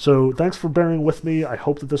 So thanks for bearing with me. I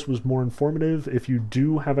hope that this was more informative. If you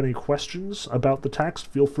do have any questions about the text,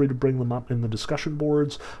 feel free to bring them up in the discussion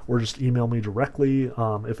boards or just email me directly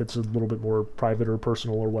if it's a little bit more private or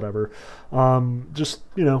personal or whatever. Just,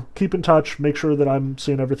 keep in touch. Make sure that I'm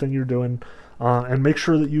seeing everything you're doing. And make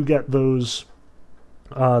sure that you get those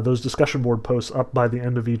discussion board posts up by the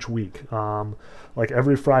end of each week. Like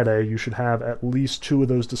every Friday, you should have at least 2 of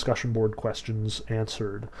those discussion board questions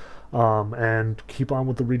answered. And keep on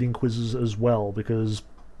with the reading quizzes as well, because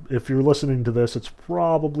if you're listening to this, it's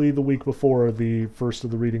probably the week before the first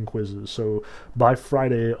of the reading quizzes. So by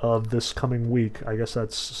Friday of this coming week, I guess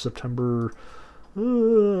that's September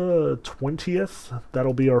 20th,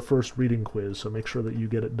 that'll be our first reading quiz, so make sure that you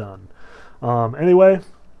get it done. Anyway,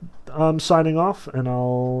 I'm signing off, and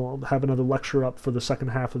I'll have another lecture up for the second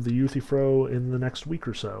half of the Euthyphro in the next week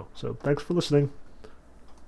or so. So thanks for listening.